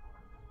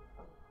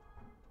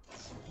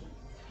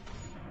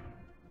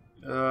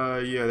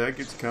 Yeah, that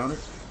gets countered.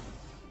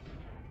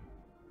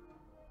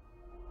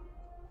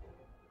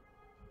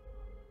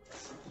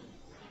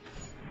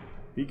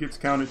 He gets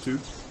counted too.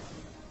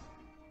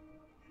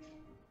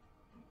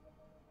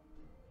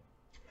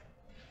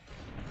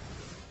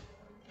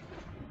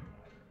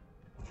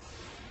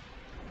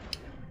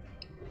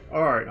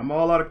 Alright, I'm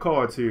all out of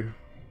cards here.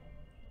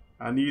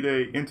 I need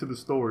a Into the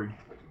Story.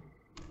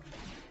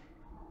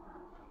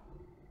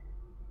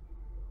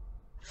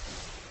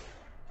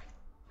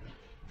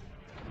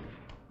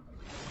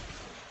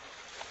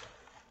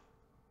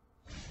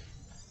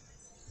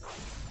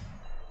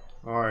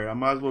 Alright, I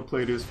might as well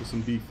play this for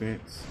some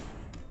defense.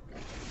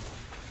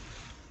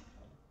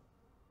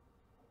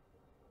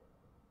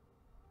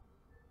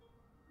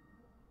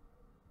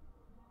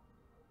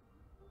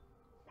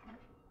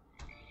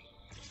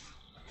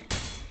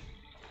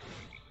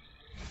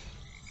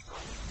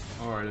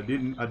 Alright,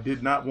 I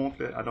did not want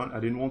that. I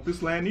didn't want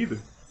this land either.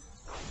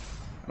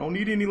 I don't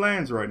need any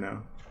lands right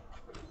now.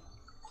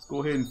 Let's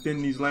go ahead and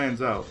thin these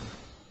lands out.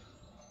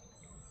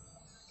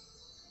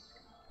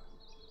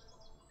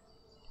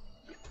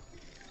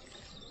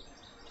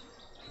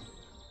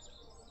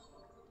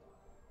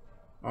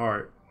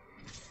 Alright.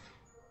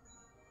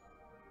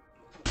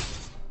 How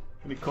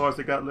many cards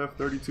they got left?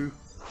 32?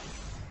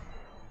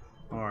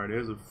 Alright,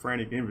 there's a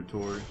Frantic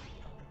Inventory.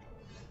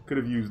 Could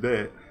have used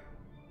that.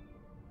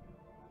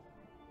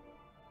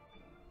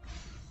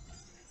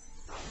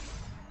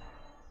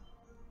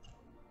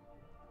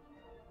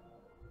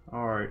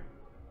 Alright.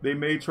 They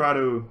may try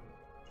to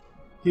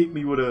hit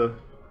me with a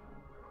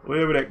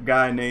whatever that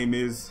guy name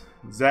is.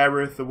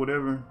 Zareth or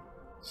whatever.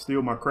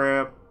 Steal my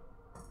crab.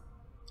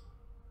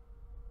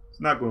 It's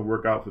not going to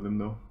work out for them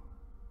though.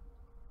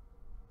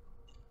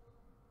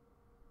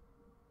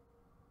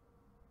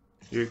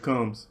 Here it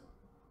comes.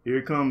 Here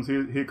it comes.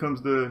 Here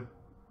comes the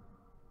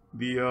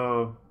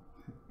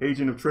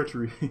Agent of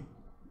Treachery.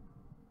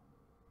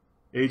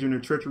 Agent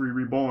of Treachery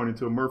reborn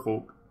into a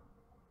Merfolk.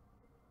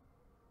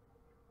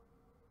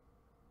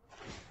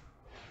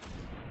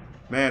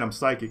 Man, I'm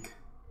psychic.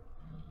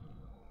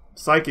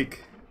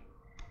 Psychic.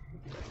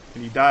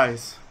 And he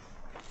dies.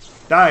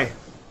 Die!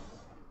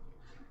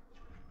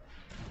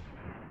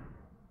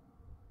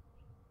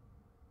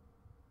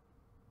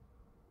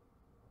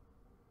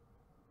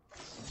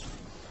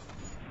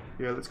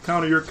 Yeah, let's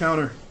counter your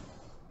counter.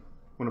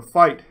 I'm gonna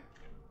fight.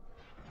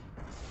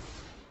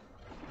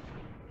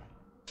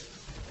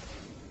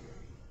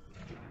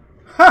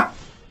 Ha!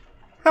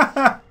 Ha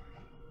ha!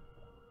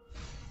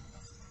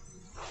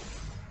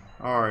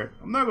 Alright,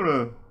 I'm not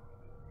gonna...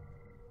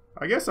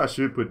 I guess I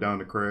should put down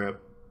the crab.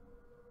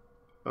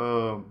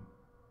 Then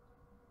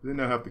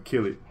they'll have to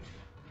kill it.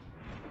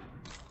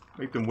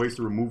 Make them waste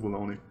the removal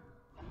on it.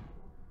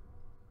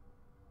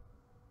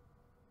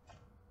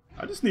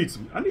 I just need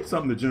some... I need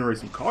something to generate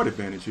some card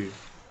advantage here.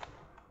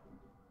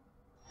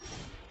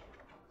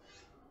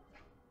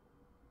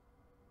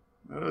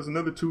 There's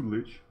another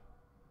Tutelage.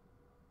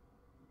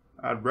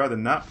 I'd rather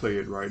not play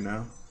it right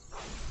now.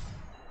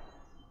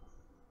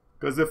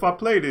 Because if I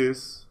play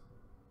this,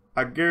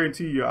 I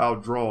guarantee you I'll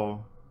draw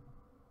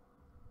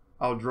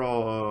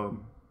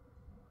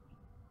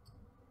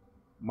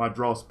my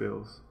draw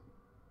spells.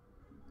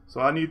 So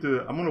I need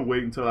to, I'm going to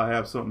wait until I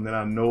have something that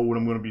I know what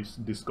I'm going to be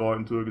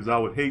discarding to it, because I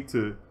would hate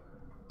to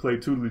play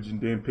Tutelage and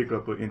then pick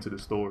up Into the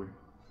Story.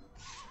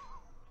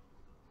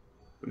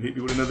 Gonna hit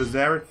me with another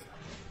Zareth.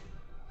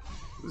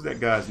 What's that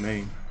guy's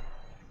name?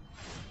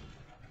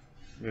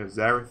 Yeah,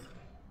 Zareth.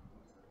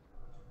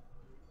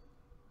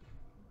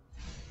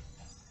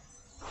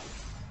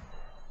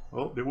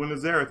 Oh, they went a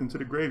Zareth into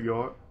the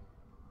graveyard.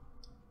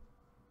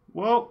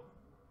 Well,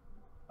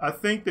 I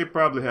think they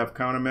probably have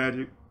counter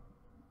magic.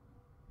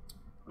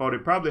 Or they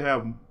probably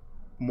have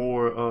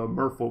more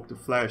Merfolk to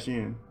flash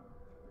in.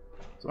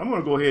 So I'm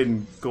going to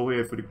go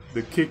ahead for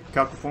the kick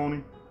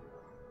Cacophony.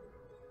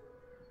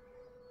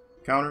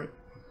 Counter it.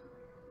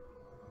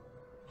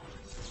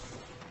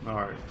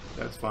 Alright,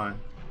 that's fine.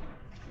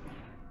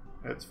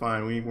 That's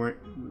fine.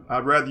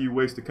 I'd rather you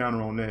waste the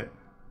counter on that.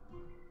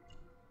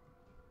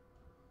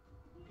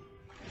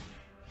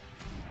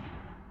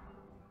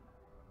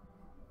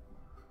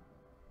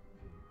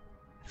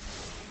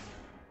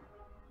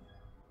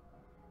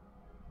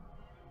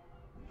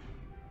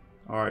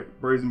 Alright,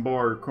 Brazen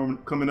Bar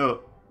coming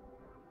up.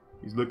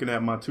 He's looking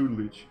at my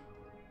Tutelage.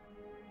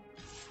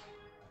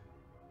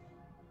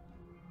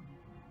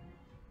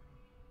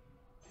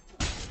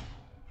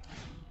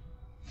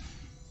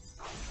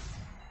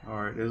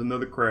 Alright, there's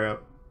another crab.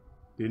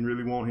 Didn't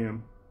really want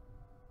him.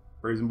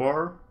 Brazen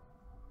Bar.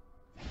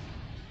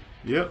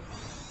 Yep.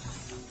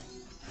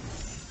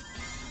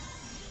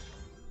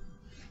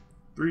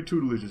 3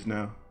 tutelages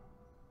now.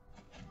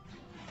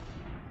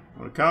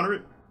 Want to counter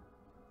it?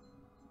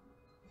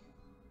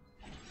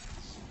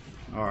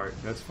 Alright,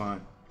 that's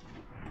fine.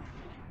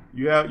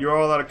 You're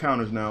all out of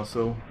counters now,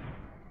 so.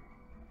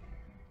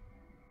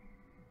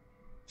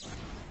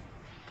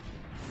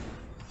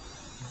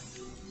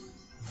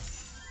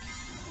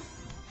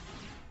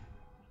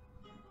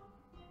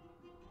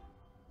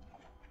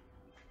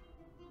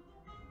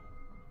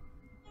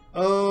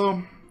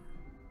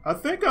 I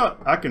think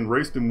I can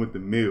race them with the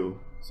MiLL,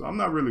 so I'm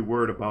not really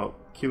worried about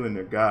killing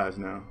their guys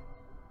now.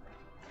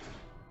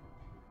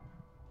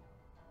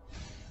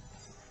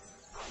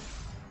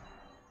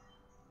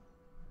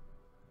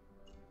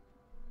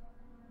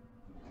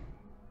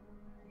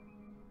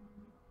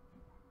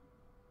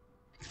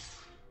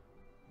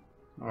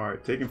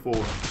 Alright, taking 4.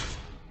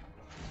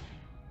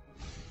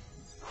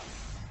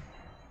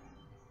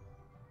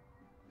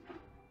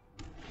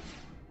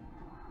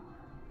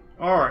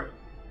 Alright.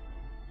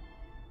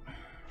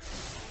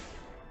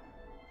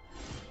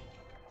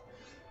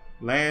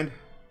 Land.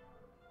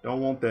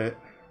 Don't want that.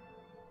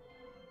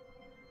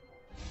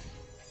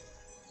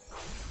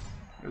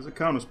 There's a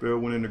counter spell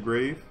went in the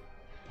grave.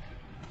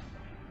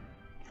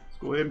 Let's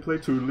go ahead and play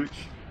Tutelage.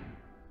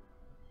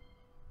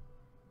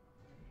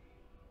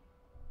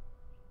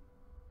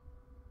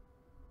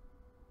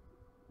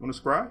 Want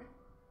to scry?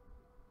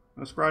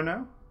 Want to scry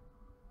now?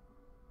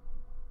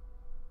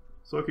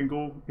 So it can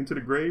go into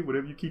the grave,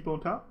 whatever you keep on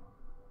top.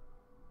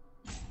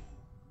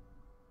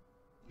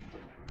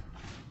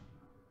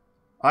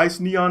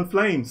 Ice Neon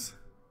Flames.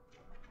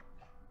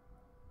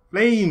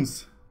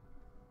 Flames!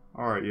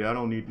 Alright, yeah, I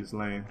don't need this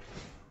land.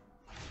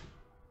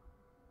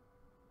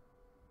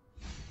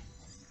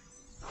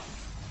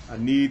 I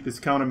need this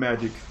counter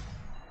magic.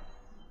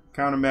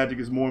 Counter magic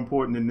is more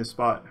important in this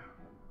spot.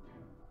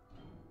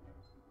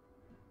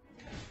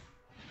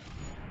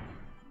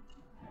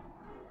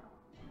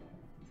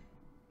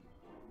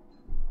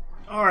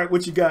 Alright,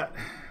 what you got?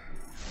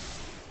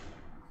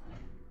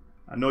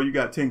 I know you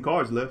got 10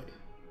 cards left.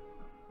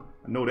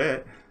 I know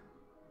that.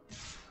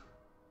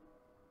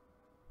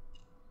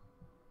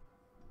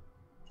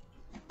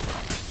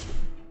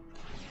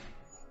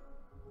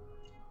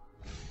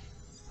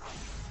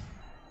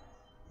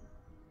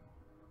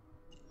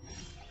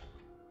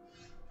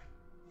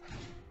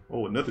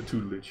 Oh, another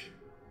tutelage.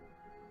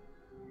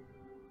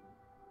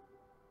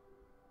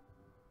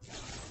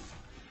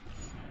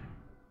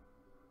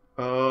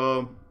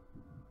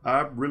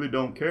 I really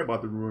don't care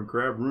about the Ruined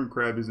Crab. Ruined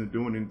Crab isn't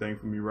doing anything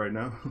for me right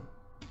now.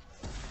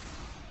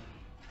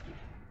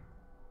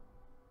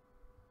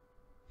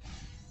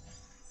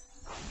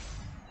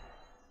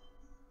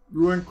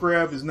 Ruined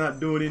Crab is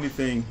not doing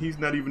anything. He's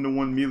not even the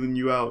one mealing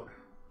you out.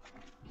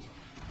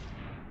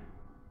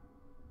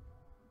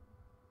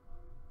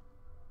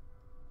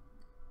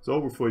 It's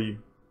over for you.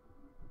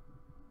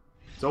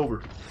 It's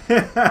over.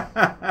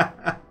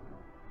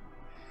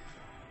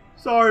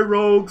 Sorry,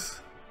 rogues.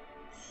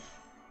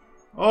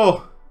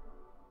 Oh,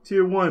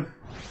 tier 1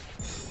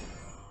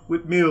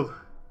 with MiLL.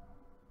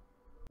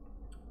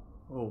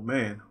 Oh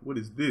man, what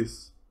is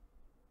this?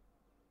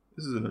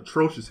 This is an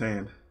atrocious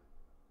hand.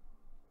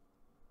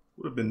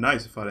 Would have been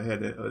nice if I'd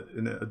had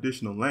an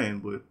additional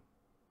land, but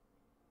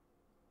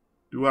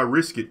do I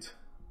risk it?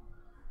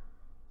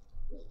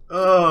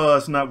 Oh,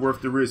 it's not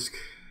worth the risk.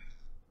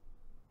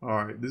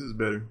 Alright, this is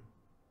better.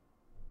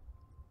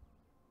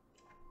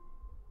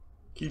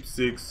 Keep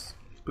 6.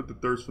 Put the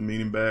Thirst for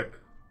Meaning back.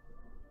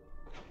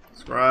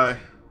 Scry.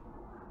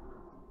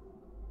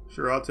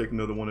 Sure, I'll take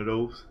another one of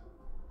those.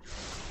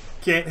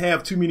 Can't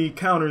have too many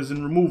counters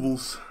and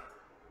removals.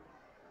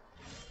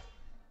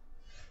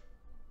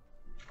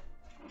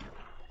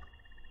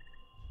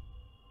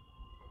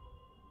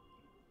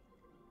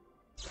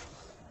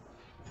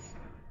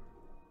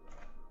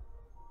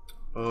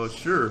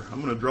 Sure. I'm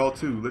gonna draw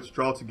 2. Let's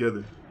draw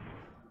together.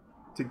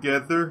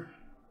 Together.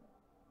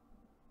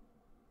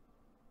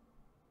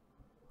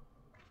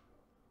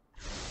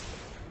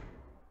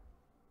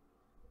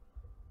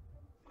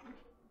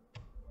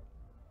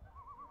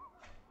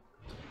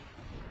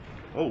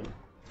 Oh.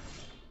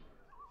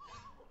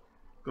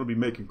 Gonna be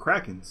making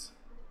Krakens.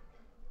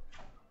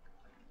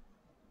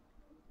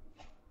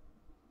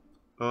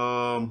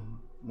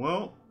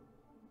 Well.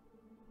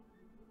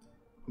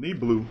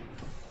 Need blue.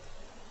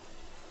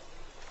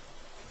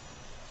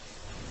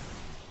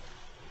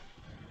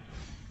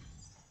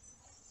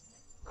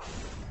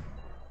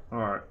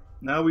 Alright,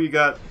 now we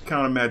got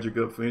counter magic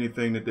up for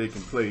anything that they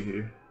can play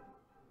here.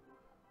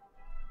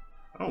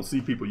 I don't see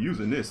people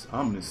using this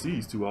Ominous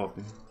Seas too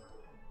often.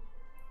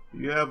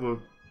 You have a...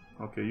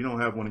 Okay, you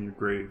don't have one in your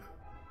grave.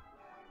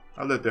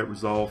 I'll let that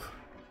resolve.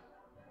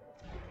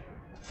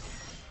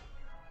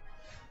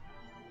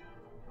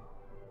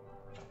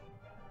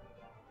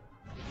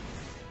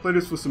 Play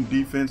this for some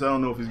defense. I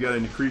don't know if he's got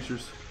any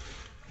creatures.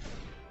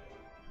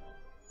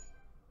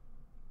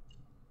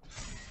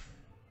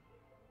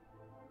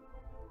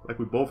 Like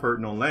we both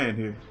hurting on land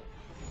here.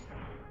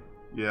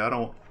 Yeah,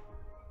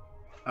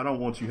 I don't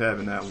want you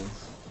having that one.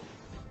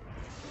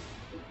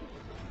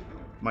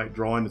 Might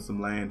draw into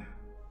some land.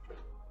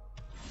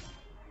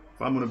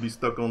 If I'm gonna be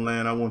stuck on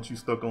land, I want you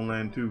stuck on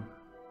land too.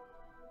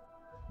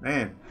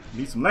 Man,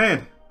 need some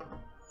land.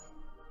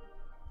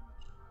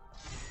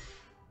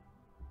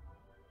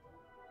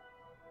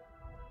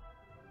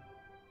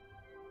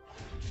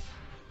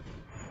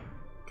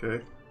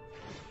 Okay.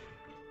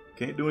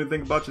 Can't do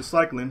anything about your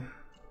cycling.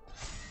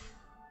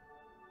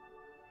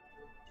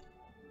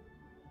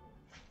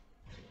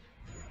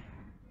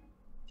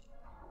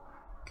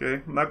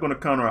 Okay, I'm not going to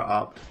counter our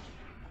opt.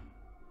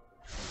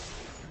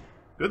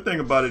 Good thing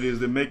about it is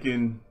they're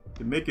making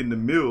the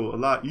mill a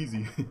lot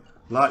easy,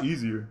 a lot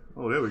easier.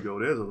 Oh, there we go.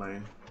 There's a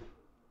land.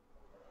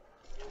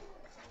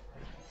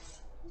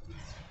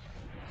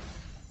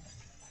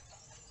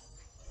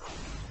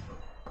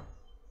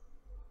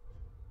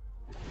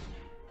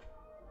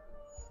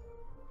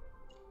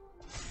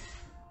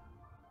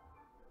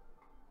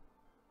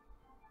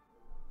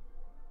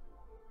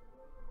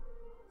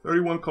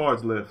 "31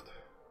 cards left.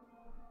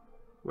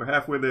 We're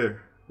halfway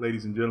there,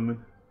 ladies and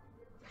gentlemen."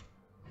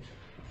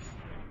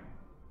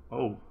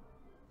 Oh.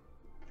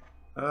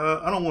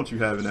 I don't want you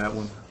having that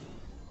one.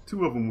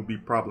 2 of them would be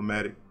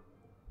problematic.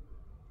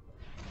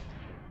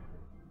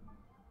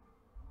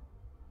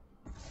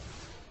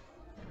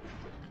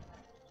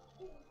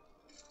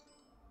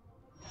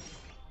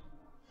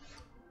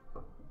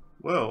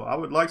 Well, I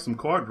would like some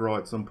card draw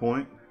at some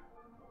point.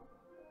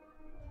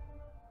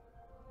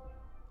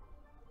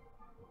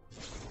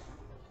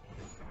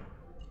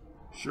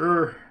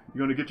 Sure,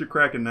 you're gonna get your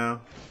Kraken now.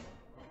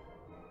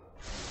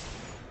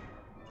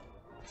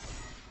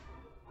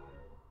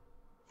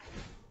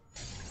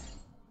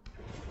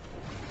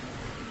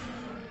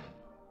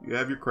 You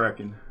have your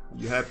Kraken.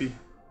 You happy?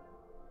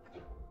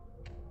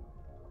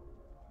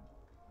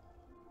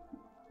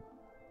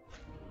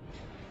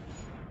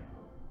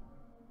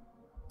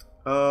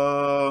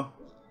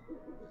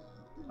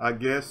 I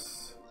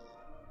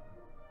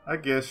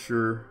guess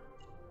sure.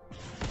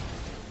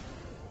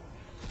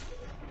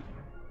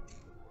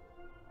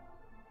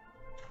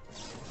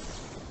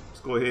 Let's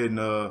go ahead and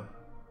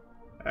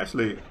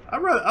actually,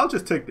 I'll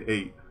just take the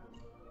 8.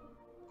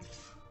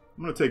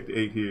 I'm gonna take the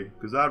 8 here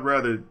because I'd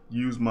rather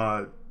use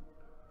my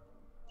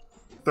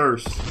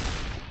thirst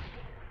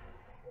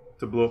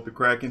to blow up the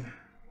Kraken.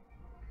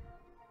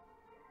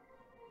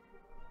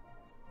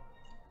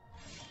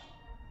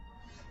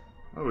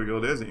 There we go.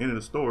 There's the end of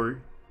the story.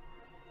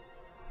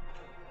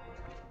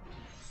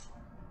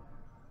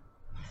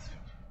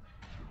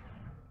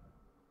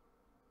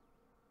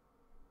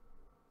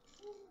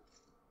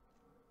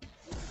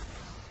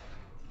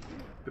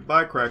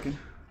 Goodbye, Kraken.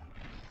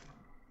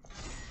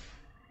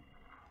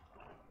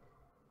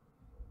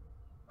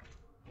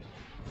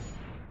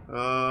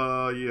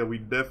 Yeah, we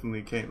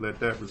definitely can't let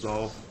that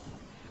resolve.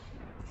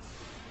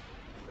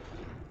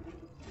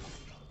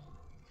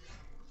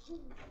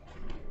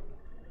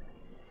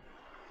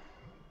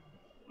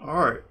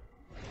 Alright.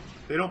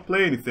 They don't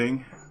play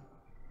anything.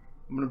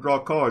 I'm gonna draw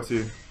cards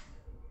here.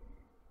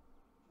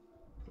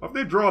 Well, if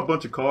they draw a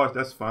bunch of cards,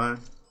 that's fine.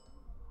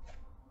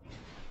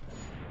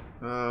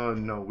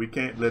 No, we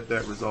can't let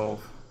that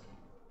resolve.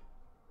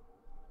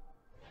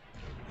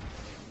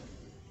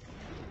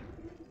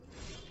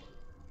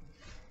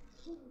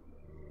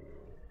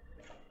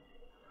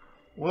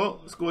 Well,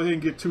 let's go ahead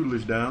and get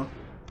Tutelage down.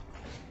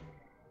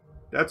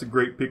 That's a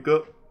great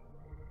pickup.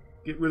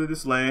 Get rid of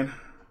this land.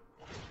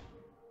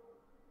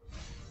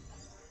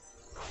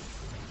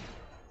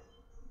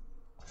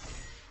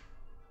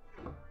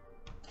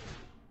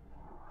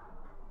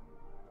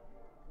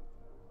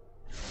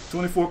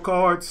 "24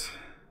 cards.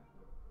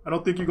 I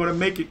don't think you're going to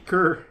make it,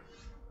 Kerr."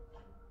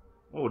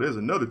 Oh, there's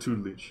another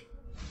Tutelage.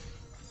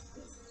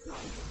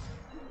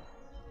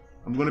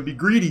 I'm going to be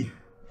greedy.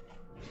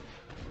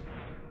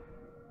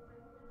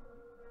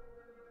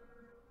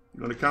 You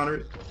going to counter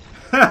it?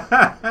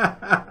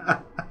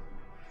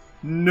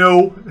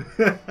 No.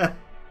 I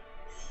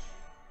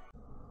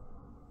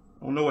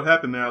don't know what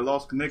happened there. I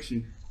lost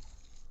connection.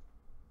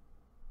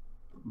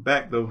 I'm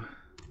back though.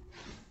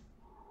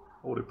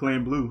 Oh, they're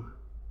playing blue.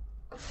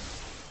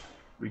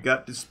 We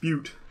got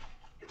dispute.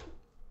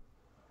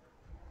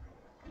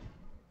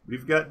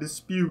 We've got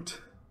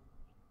dispute.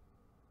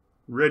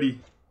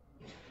 Ready.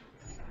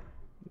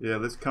 Yeah,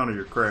 let's counter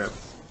your crab.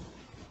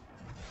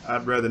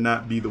 I'd rather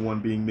not be the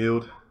one being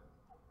milled.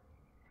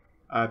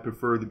 I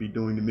prefer to be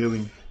doing the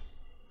milling.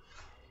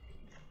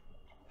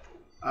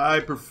 I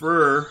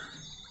prefer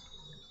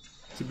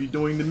to be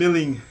doing the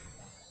milling.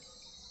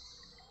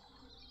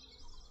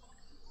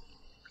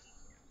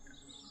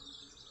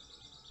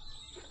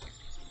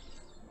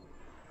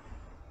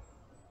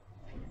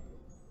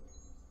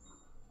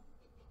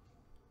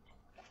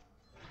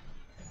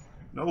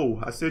 No,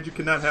 I said you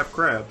cannot have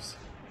crabs.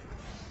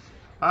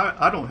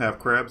 I don't have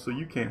crabs, so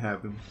you can't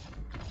have them.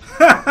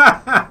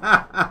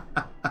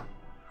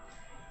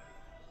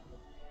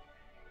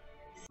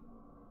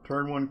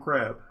 Turn 1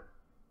 crab.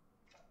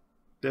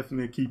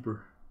 Definitely a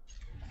keeper.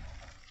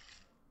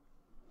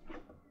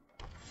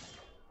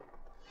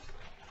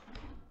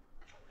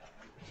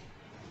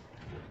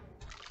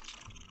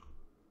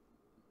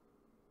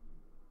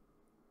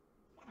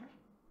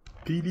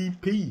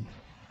 PDP.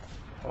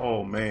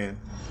 Oh man.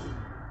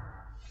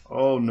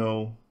 Oh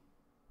no.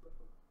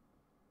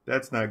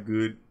 That's not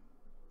good.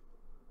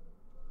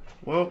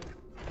 Well,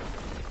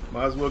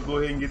 might as well go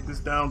ahead and get this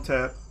down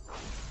tap.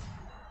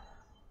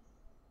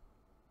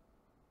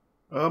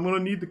 I'm gonna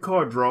need the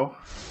card draw.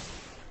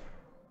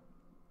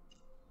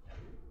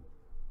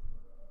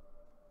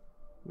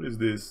 What is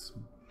this?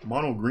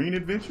 Mono green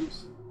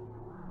adventures?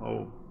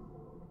 Oh.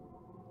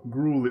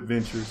 Gruel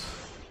adventures.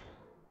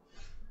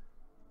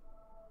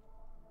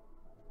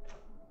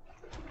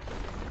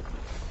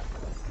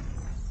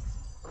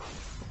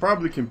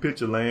 Probably can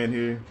pitch a land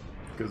here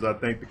because I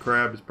think the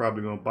crab is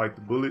probably going to bite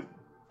the bullet.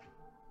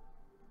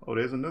 Oh,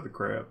 there's another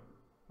crab.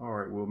 All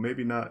right, well,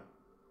 maybe not.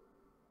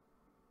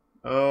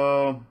 I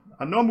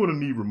know I'm going to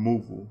need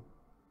removal.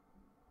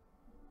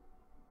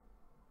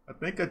 I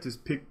think I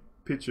just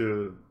pitch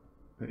an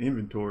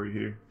inventory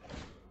here.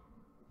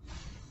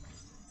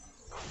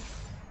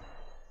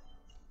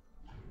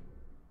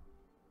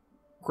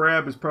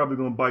 Crab is probably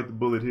going to bite the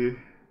bullet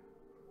here.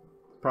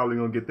 Probably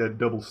going to get that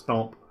double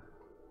stomp.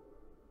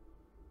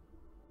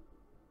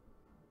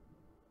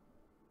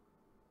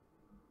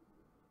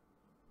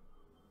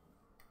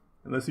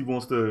 Unless he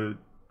wants to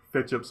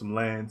fetch up some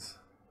lands.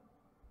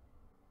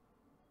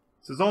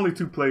 So there's only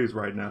two plays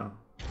right now.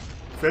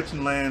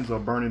 Fetching lands or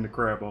burning the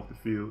crab off the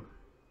field.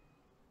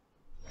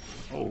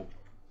 Oh.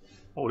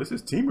 Oh, this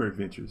is Temur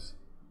Adventures.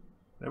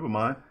 Never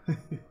mind.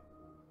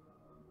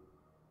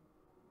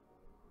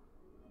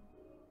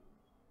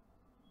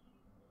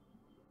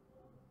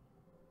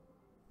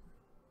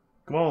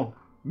 Come on,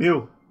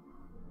 MiLL.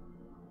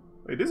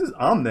 Wait, this is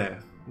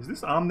Omnath. Is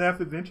this Omnath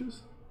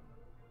Adventures?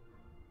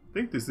 I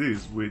think this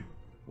is with...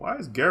 Why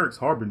is Garrick's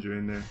Harbinger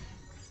in there?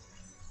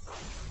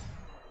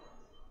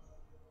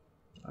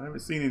 I haven't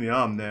seen any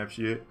Omnaths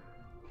yet.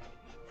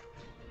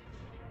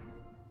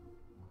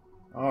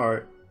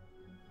 Alright.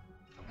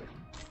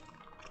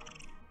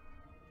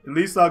 At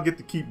least I'll get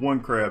to keep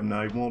one crab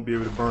now. He won't be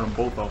able to burn them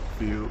both off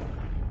the field.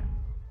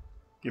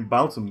 Can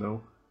bounce them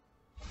though.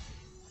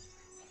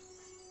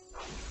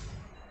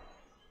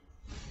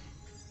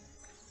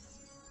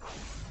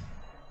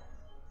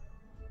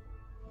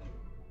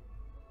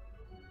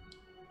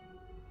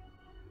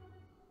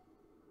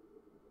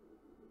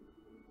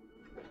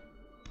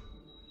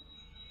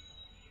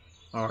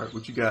 Alright,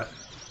 what you got?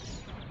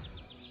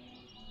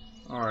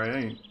 Alright, I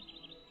ain't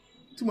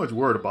too much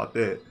worried about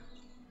that.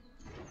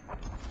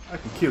 I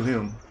can kill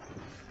him.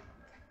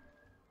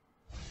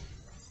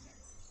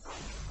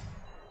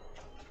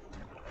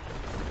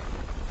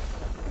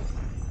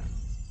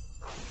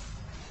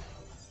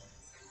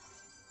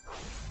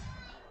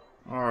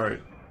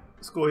 Alright,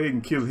 let's go ahead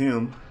and kill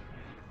him.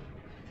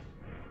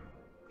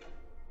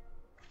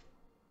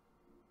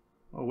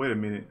 Oh, wait a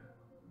minute.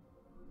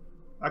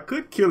 I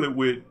could kill it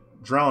with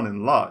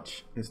Drowning Loch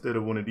instead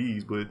of one of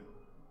these, but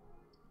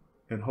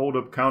and hold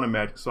up counter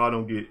magic so I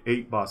don't get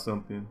ate by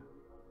something.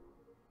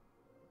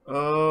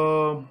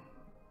 Man,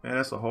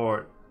 that's a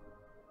hard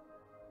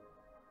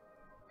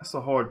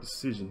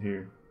decision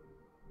here.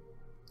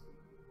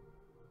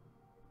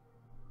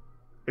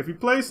 If he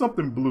plays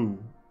something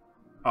blue,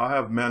 I'll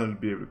have mana to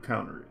be able to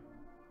counter it.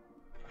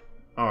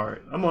 All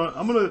right, I'm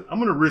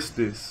gonna risk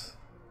this.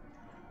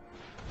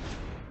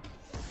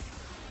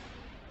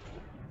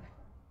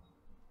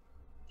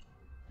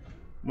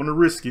 I'm gonna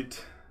risk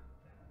it.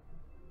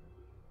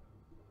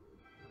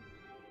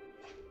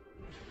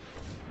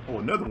 Oh,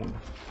 another one.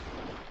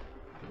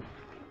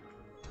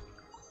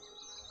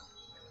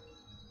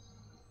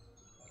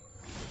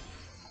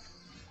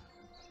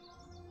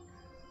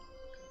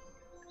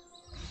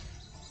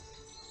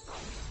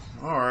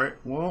 Alright,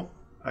 well,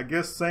 I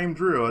guess same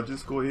drill. I'll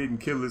just go ahead and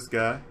kill this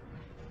guy.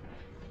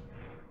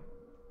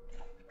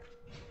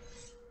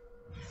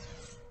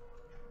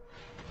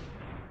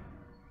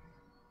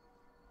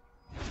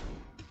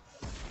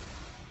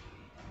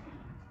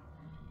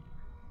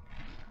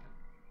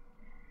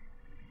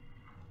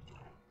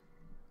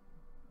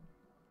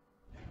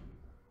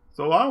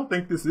 So I don't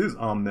think this is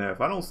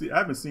Omnath. I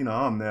haven't seen an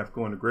Omnath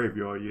go in the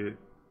graveyard yet.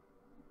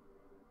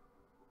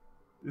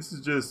 This is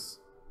just,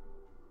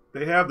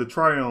 they have the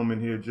Triome in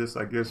here just,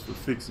 I guess, for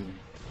fixing.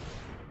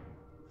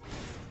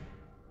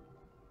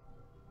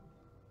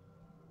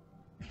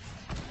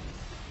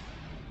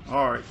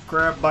 Alright,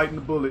 crab biting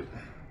the bullet.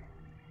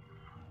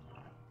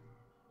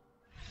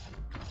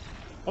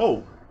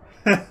 Oh!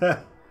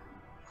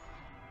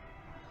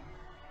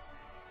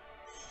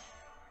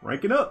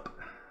 Ranking up.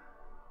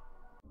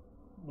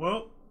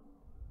 Well,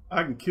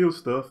 I can kill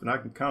stuff and I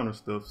can counter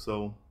stuff,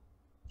 so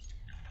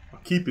I'll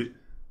keep it.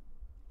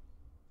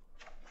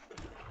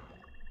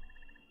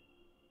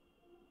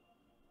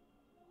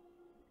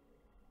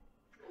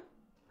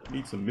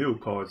 Need some MiLL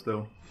cards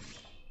though.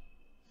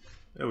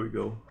 There we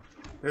go.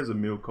 There's a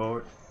MiLL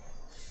card.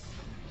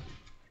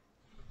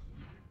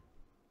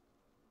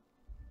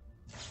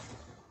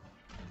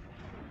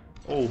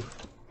 Oh,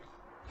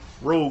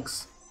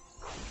 rogues.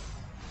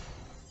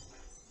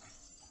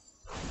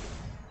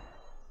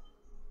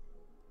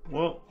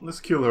 Well, let's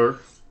kill her.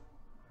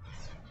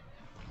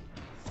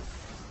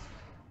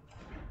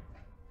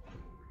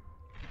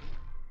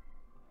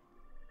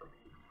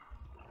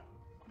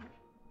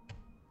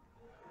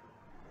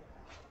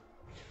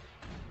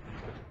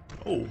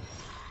 Oh.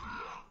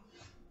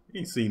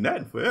 Ain't seen that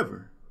in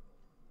forever.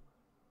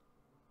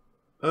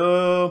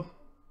 I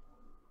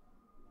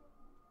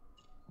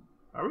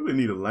really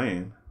need a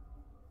land.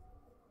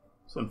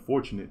 It's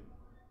unfortunate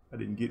I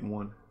didn't get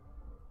one.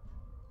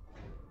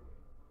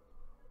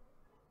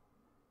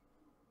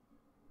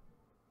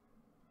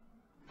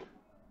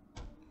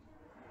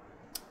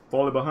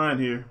 Falling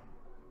behind here.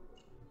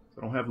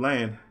 So I don't have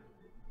land.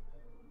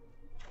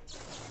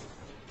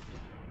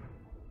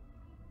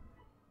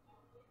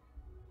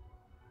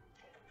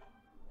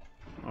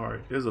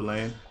 Alright, there's a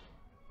land.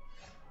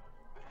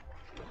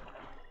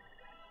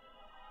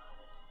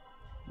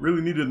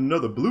 Really needed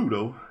another blue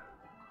though.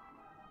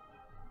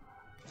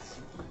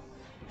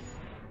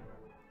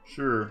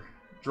 Sure.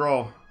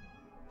 Draw.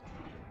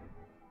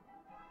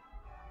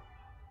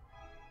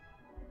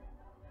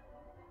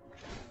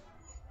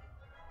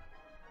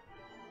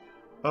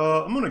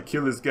 I'm gonna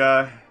kill this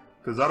guy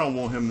because I don't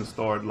want him to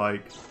start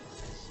like.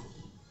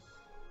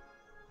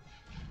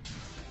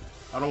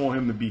 I don't want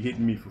him to be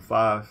hitting me for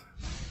 5.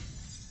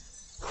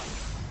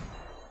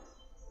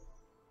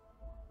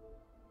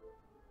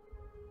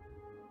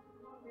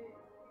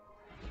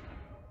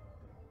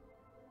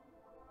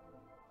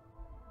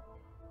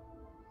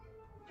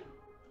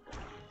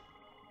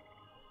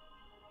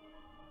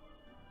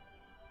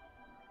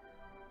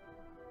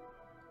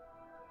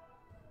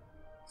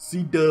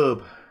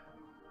 C-Dub.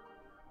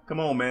 Come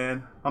on,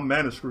 man. I'm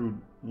mana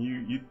screwed.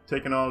 You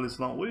taking all this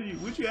long.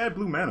 What'd you add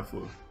blue mana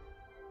for?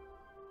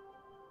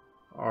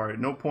 Alright,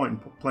 no point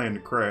in playing the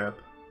crab.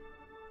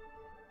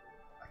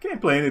 I can't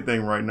play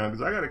anything right now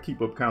because I gotta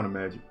keep up counter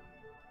magic.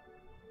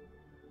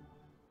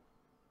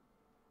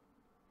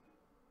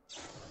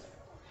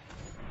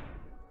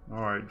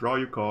 Alright, draw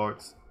your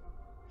cards.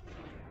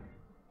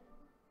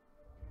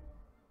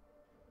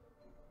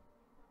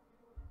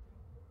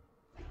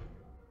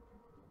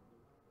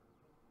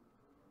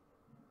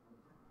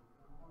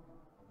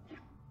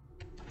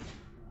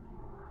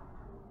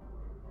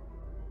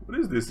 What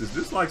is this? Is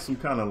this like some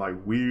kind of like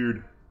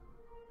weird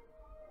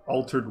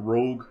altered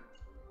rogue?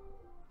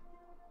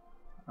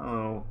 I don't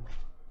know.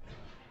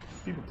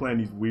 People playing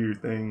these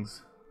weird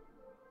things.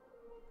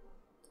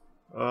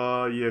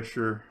 Yeah,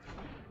 sure.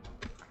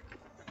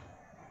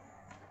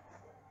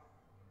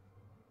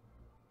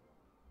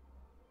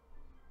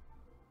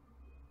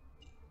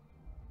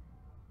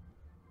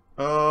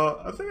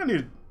 I think I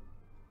need.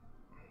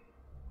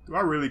 Do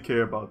I really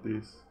care about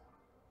this?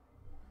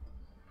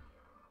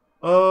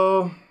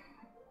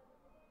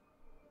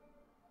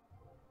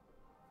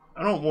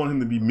 I don't want him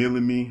to be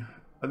milling me.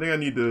 I think I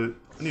need to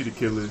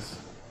kill this.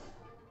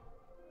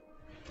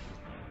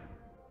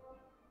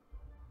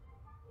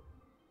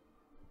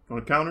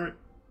 Wanna counter it?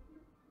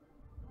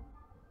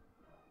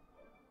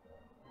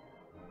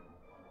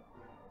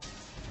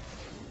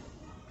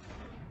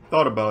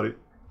 Thought about it.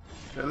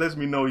 That lets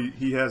me know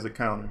he has a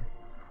counter.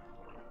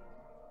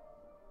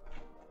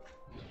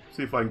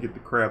 See if I can get the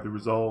crab to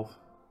resolve.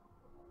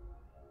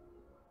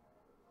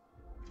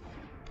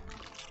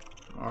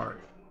 Alright.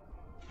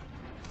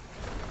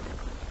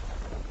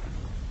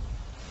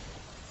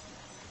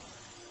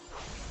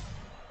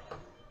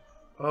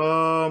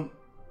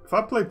 If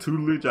I play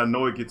Tutelage, I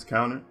know it gets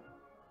countered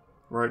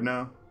right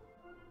now.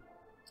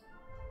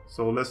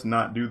 So let's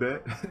not do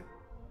that.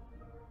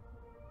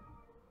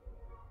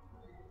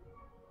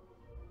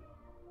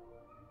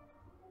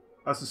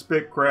 I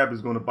suspect crab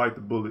is going to bite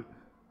the bullet.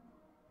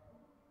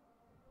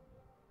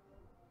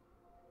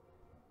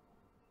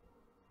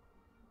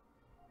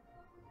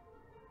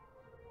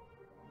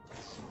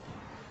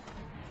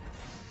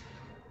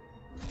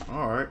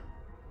 Alright.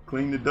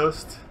 Clean the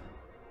dust.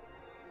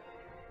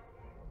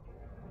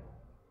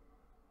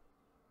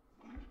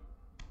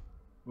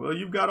 Well,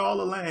 you've got all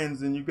the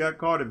lands and you've got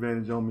card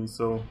advantage on me,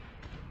 so.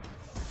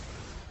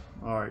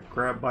 Alright,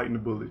 crab biting the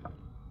bullet.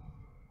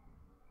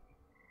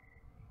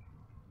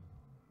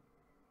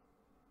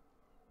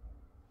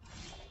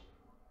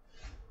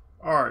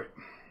 Alright.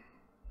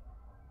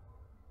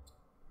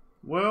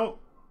 Well,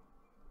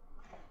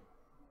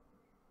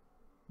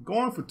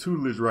 going for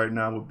Tutelage right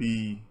now would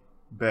be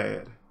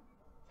bad.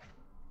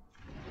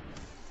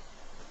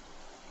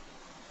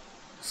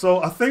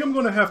 So I think I'm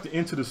going to have to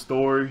enter the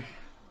story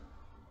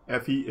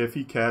if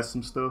he casts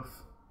some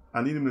stuff.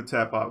 I need him to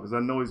tap out because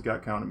I know he's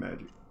got counter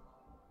magic.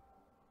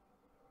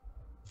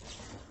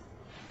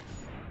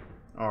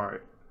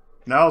 Alright.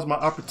 Now's my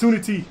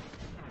opportunity.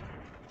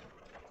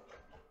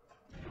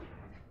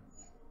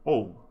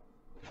 Oh.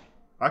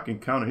 I can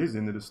counter his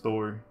end of the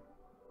story.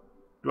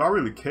 Do I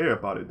really care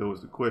about it though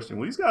is the question.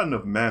 Well, he's got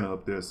enough mana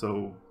up there,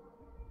 so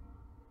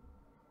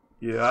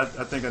yeah,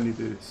 I think I need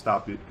to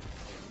stop it.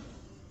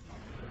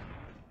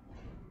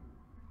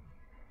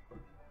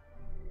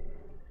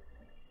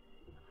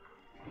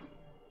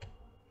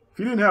 If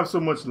he didn't have so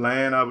much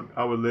land,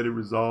 I would let it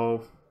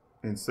resolve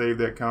and save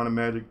that counter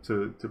magic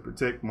to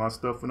protect my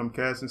stuff when I'm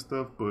casting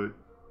stuff, but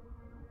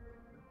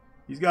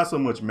he's got so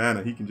much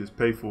mana he can just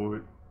pay for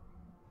it.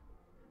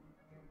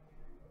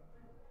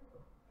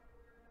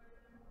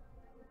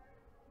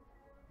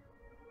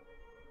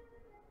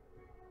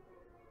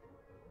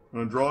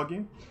 Gonna draw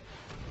again?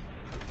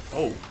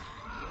 Oh.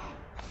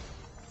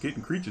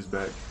 Getting creatures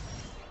back.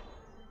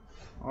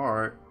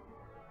 Alright.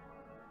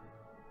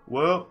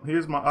 Well,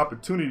 here's my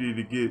opportunity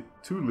to get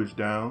Tutelage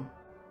down.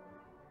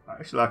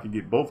 Actually, I can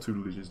get both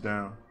Tutelages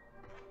down.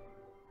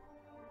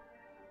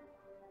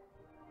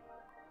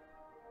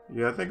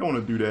 Yeah, I think I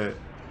want to do that.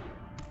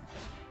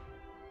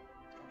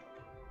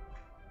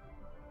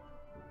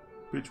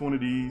 Pitch one of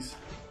these.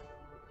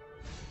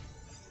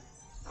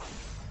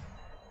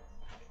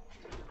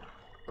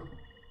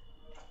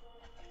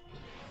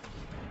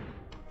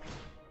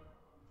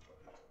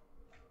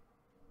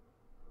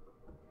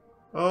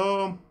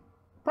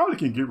 Probably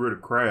can get rid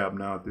of Crab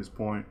now at this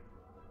point.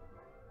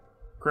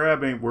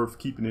 Crab ain't worth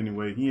keeping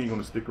anyway. He ain't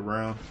gonna stick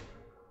around.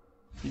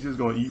 He's just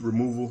gonna eat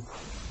removal.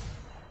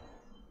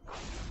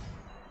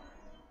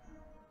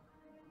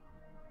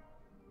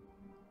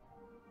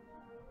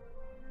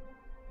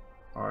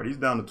 Alright, he's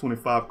down to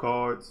 25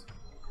 cards.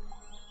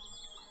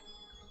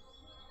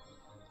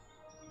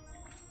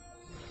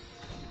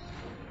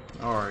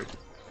 Alright.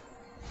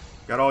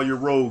 Got all your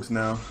rogues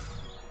now.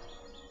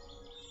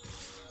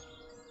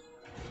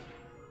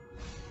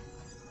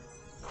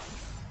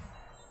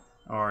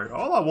 Alright,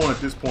 all I want at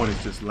this point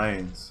is just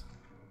lands.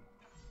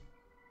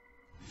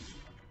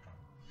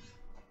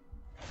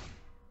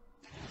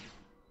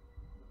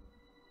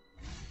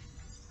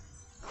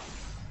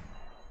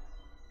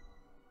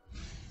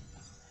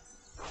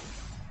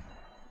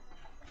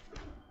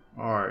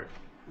 Alright,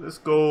 let's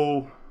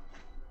go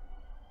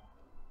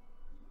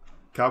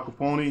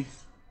Cacophony.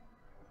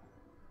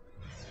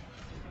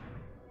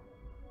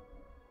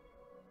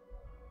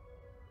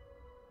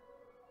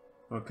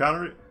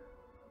 Counter it.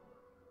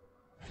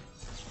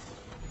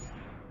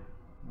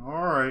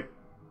 Alright.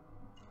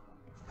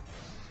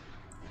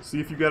 See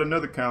if you got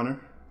another counter.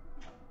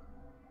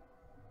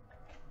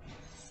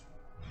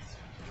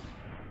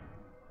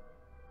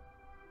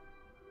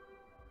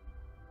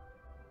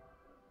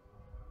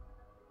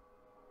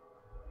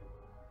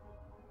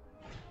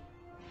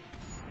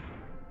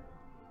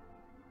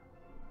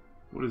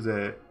 What is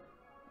that?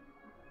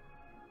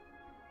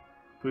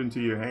 Put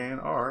into your hand.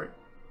 Alright.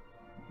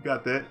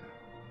 Got that.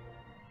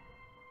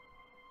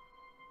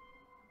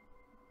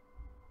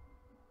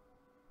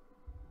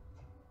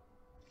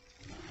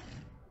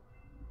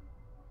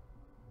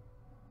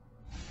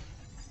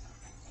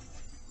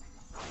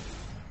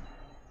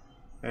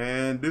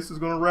 And this is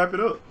going to wrap it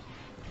up.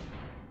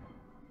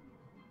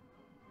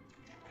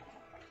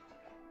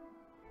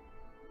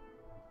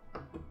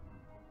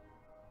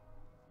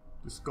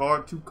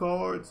 Discard 2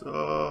 cards.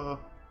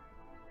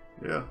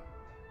 Yeah.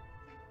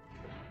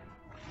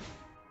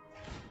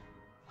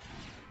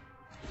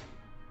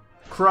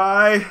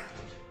 Cry.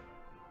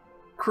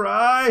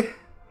 Cry.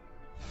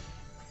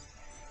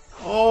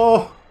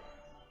 Oh.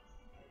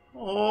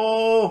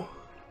 Oh.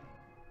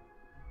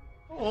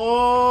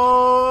 Oh.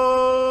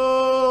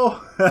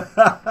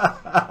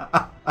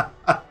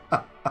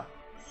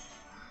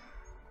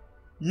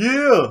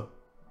 Yeah.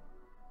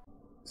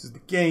 This is the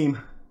game.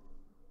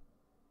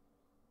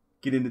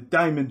 Get in the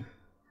diamond.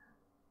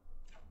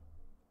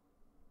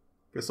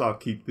 Guess I'll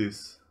keep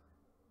this.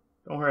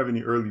 Don't have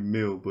any early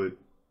mill, but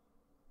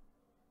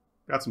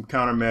got some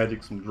counter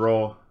magic, some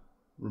draw,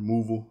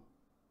 removal.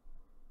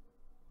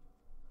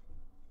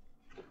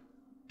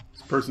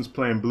 This person's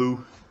playing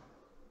blue.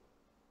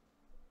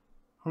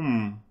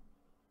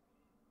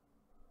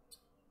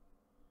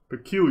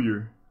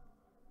 Peculiar.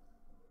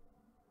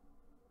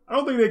 I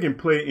don't think they can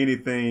play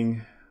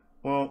anything.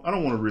 Well, I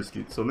don't want to risk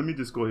it, so let me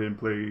just go ahead and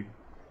play.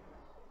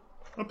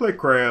 I'll play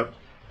Crab.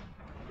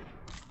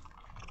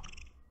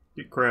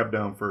 Get Crab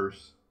down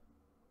first.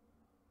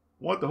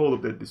 Want to hold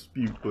up that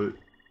dispute, but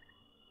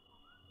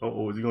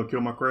uh-oh, is he gonna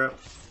kill my Crab?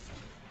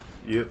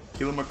 Yep,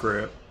 killing my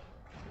Crab.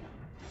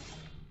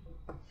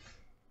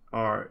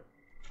 Alright.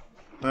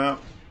 Now,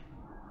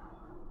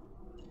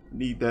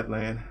 need that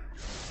land.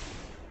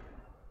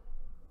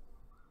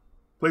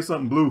 Play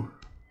something blue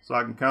so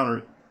I can counter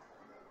it.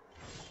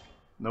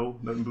 No,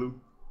 nothing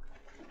blue.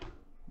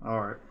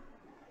 Alright.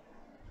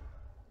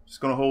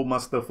 Just gonna hold my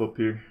stuff up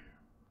here.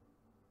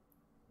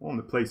 I want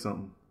to play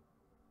something.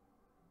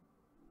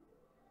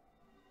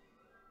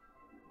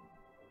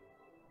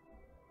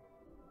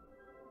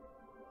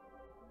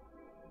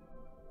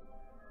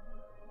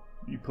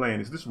 What are you playing?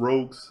 Is this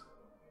Rogues?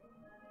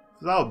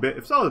 If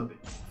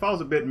I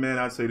was a betting man,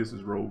 I'd say this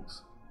is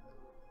Rogues.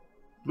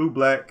 Blue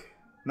black.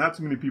 Not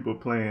too many people are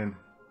playing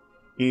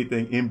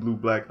anything in blue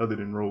black other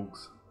than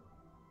Rogues.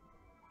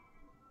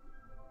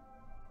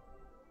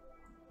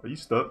 Are you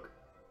stuck?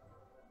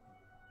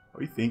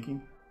 Are you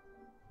thinking?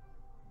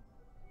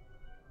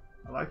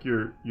 I like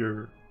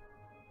your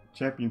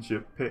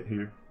championship pet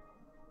here.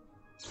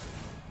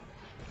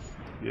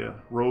 Yeah,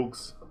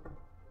 Rogues.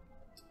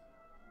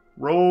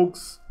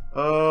 Rogues.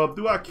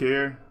 Do I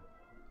care?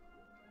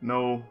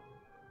 No.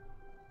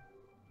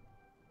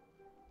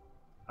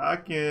 I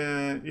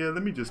can... Yeah,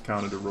 let me just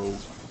counter the Rogue.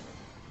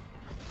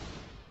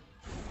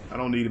 I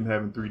don't need him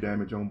having 3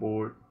 damage on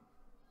board.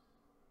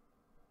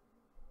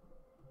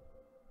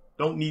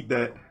 Don't need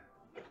that.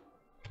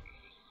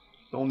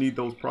 Don't need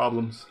those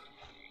problems.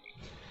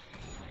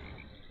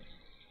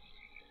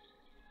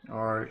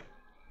 Alright.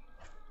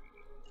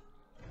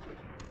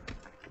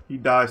 He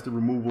dies to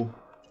removal.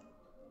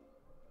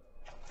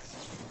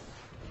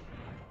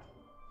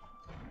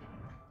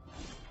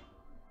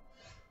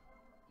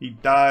 He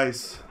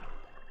dies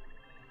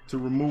to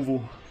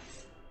removal.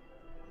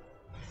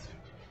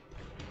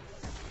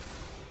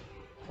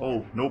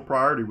 Oh, no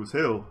priority was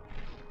held.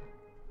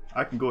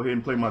 I can go ahead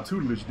and play my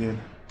tutelage then.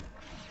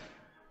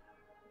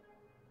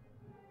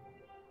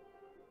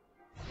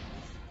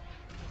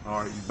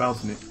 Alright, he's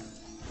bouncing it.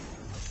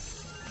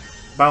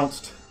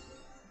 Bounced.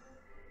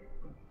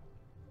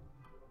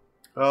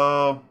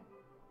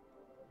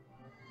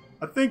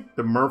 I think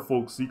the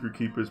Merfolk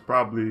Secretkeeper is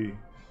probably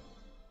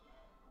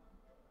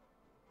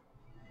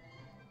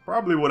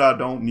what I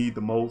don't need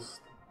the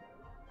most.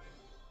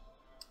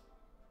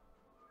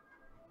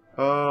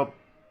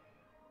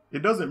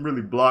 It doesn't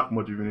really block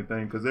much of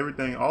anything because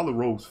all the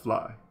rogues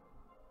fly.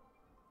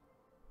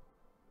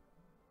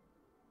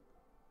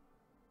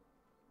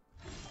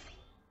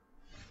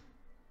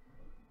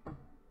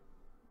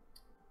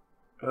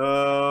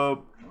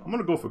 I'm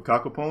gonna go for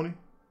Cacophony.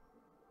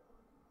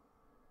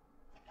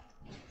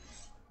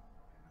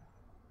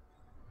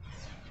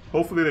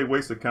 Hopefully they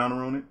waste a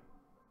counter on it.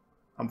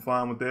 I'm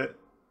fine with that.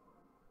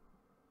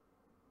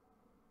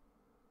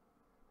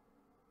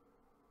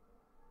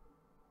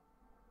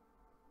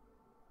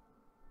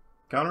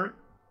 Counter it.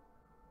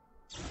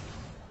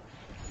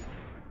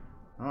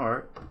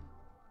 Alright.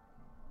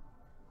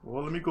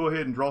 Well, let me go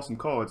ahead and draw some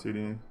cards here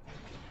then.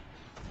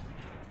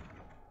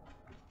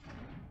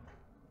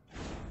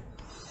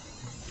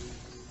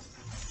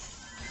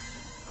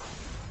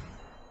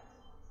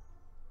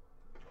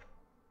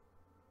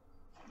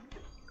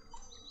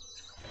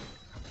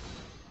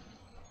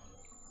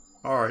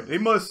 Alright, they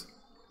must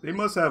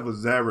have a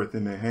Zareth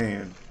in their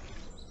hand.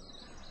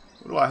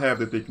 What do I have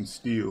that they can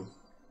steal?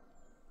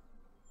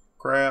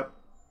 Crab.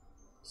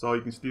 That's all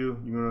you can steal.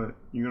 You're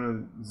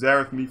gonna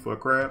Zareth me for a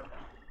crab.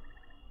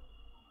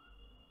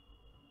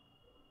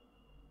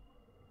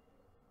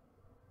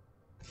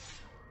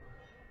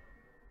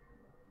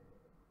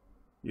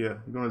 Yeah,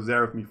 you're gonna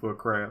Zareth me for a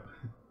crab.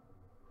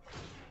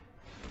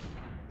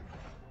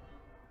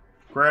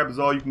 Crab is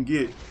all you can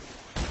get.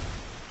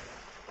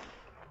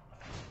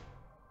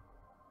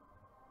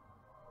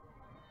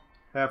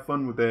 Have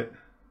fun with that.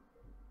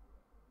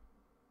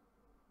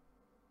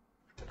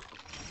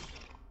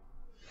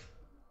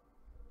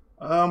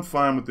 I'm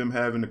fine with them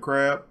having the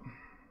crab.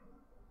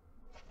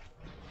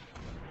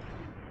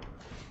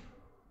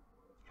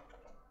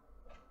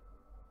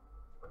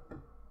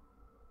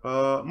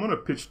 I'm gonna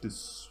pitch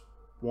this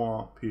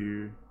swamp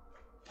here.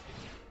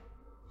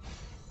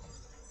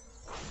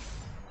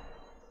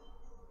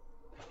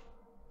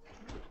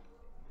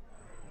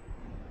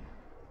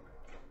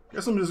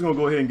 Guess I'm just gonna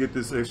go ahead and get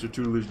this extra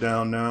tutelage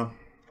down now.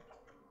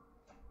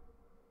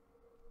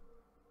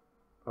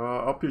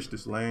 I'll pitch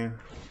this land.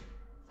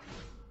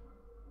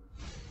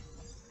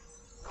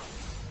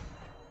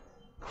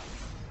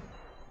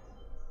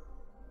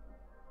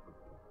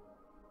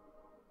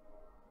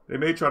 They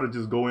may try to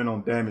just go in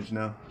on damage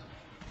now.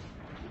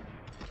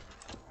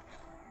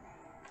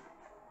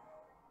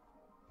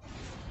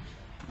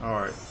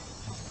 Alright.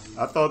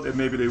 I thought that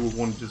maybe they would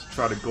want to just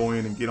try to go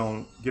in and get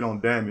on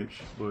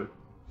damage, but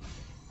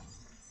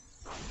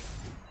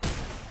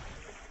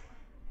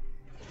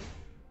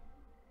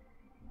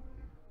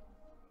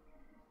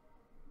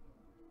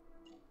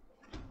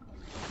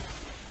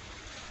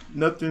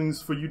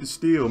nothing's for you to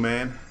steal,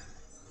 man.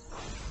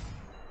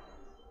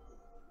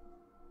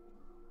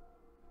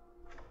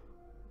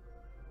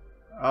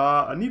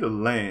 I need a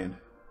land.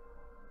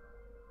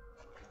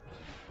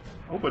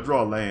 I hope I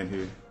draw a land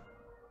here.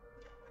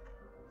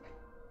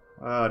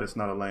 That's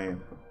not a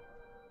land.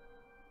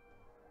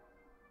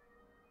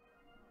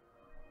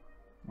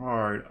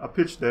 Alright, I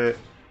pitched that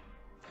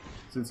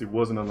since it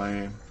wasn't a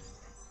land.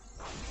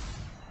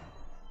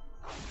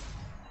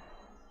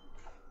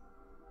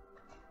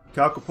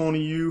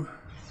 Cacophony you.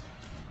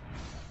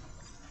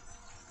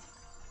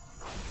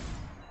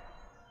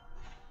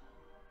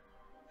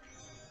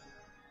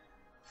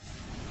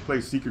 Play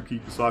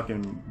Secretkeeper so I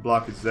can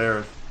block his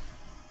Zareth.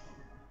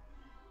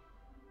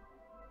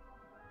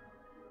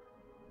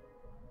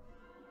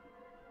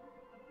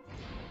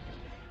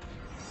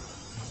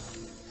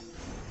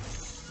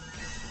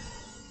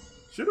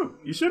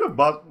 You should have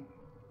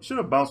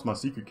bounced my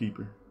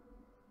Secretkeeper.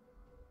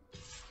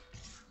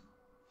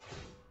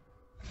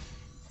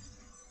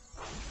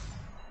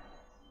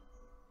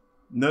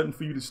 Nothing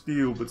for you to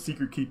steal but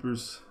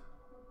Secretkeepers.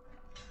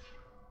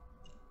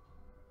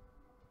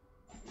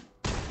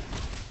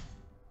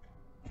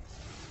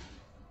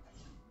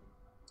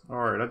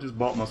 Alright, I just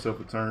bought myself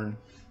a turn.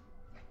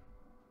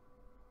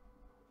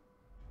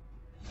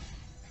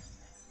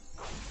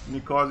 How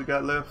many cards I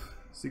got left?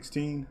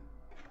 16.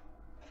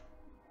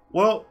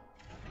 Well,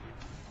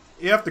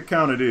 you have to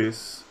counter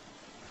this.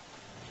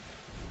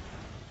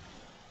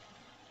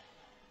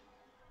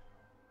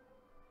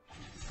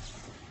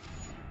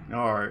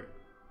 Alright.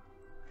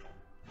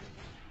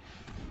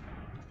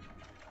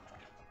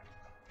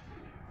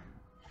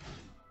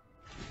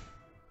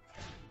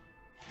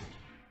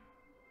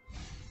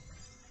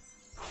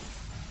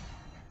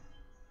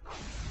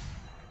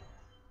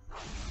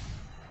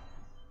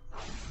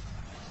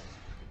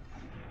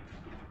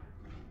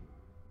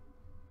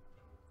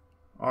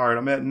 All right,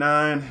 I'm at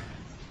 9.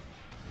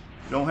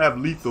 Don't have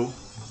lethal.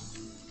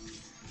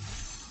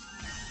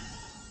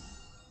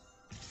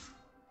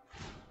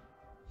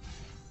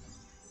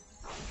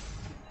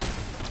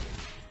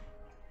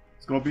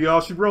 It's gonna be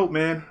all she wrote,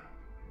 man.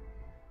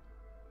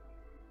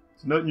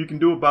 There's nothing you can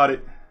do about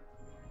it.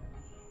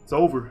 It's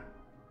over.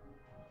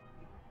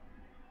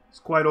 It's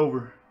quite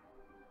over.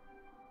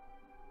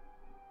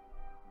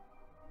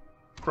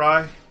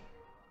 Cry.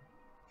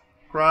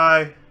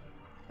 Cry.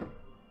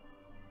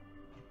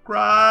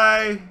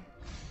 Cry.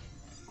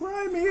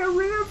 Cry me a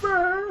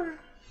river.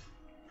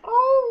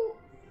 Oh.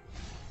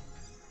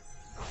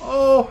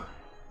 Oh.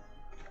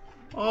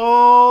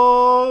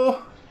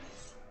 Oh.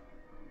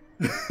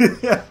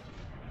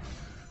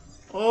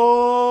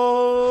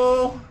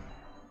 Oh.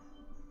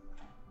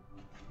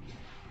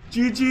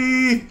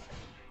 GG.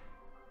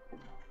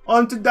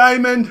 On to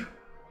diamond.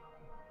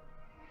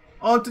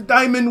 On to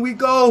diamond we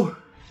go.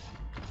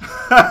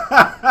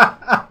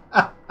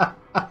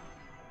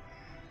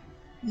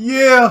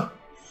 Yeah.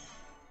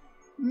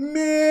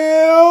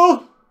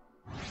 MiLL.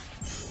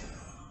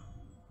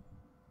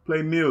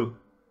 Play MiLL.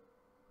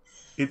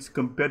 It's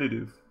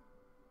competitive.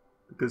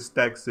 Because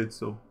Stack said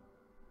so.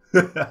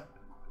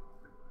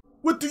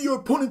 What do your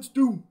opponents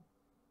do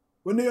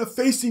when they are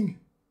facing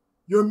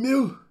your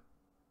MiLL?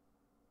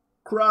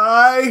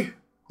 Cry.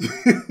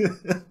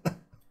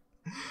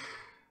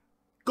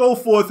 Go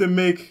forth and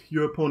make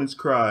your opponents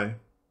cry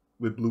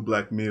with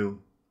blue-black MiLL.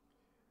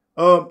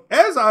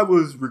 As I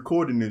was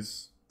recording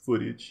this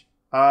footage,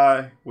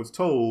 I was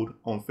told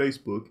on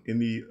Facebook in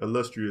the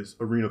illustrious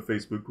Arena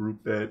Facebook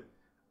group that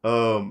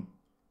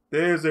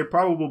there's a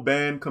probable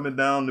ban coming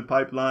down the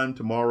pipeline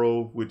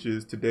tomorrow, which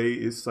is today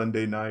is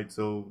Sunday night,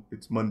 so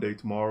it's Monday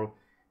tomorrow.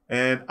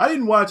 And I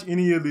didn't watch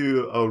any of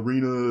the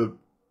Arena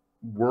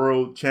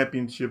World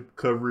Championship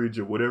coverage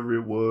or whatever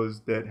it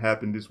was that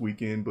happened this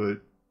weekend, but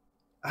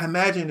I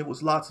imagine it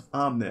was lots of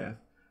Omnath.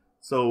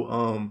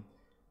 So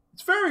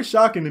it's very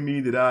shocking to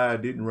me that I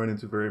didn't run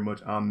into very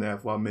much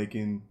Omnath while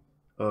making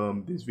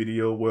this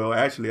video. Well,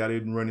 actually, I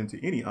didn't run into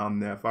any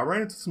Omnath. I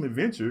ran into some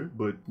adventure,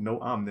 but no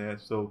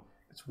Omnath. So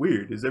it's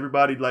weird. Is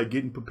everybody like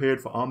getting prepared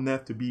for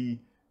Omnath to be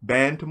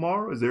banned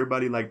tomorrow? Is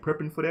everybody like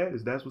prepping for that?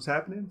 Is that what's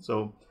happening?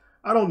 So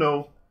I don't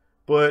know,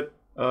 but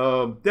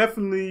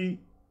definitely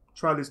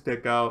try this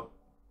deck out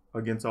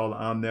against all the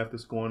Omnath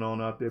that's going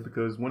on out there,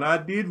 because when I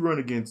did run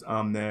against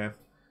Omnath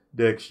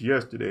decks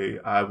yesterday,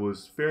 I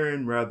was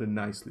faring rather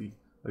nicely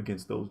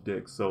against those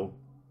decks. So,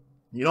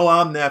 you know,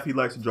 Omnath, he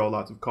likes to draw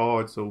lots of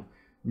cards, so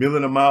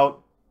milling them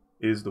out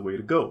is the way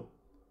to go.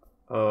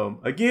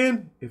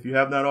 Again, if you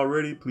have not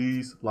already,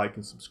 please like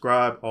and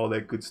subscribe, all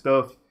that good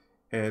stuff,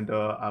 and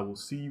I will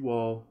see you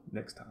all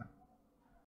next time.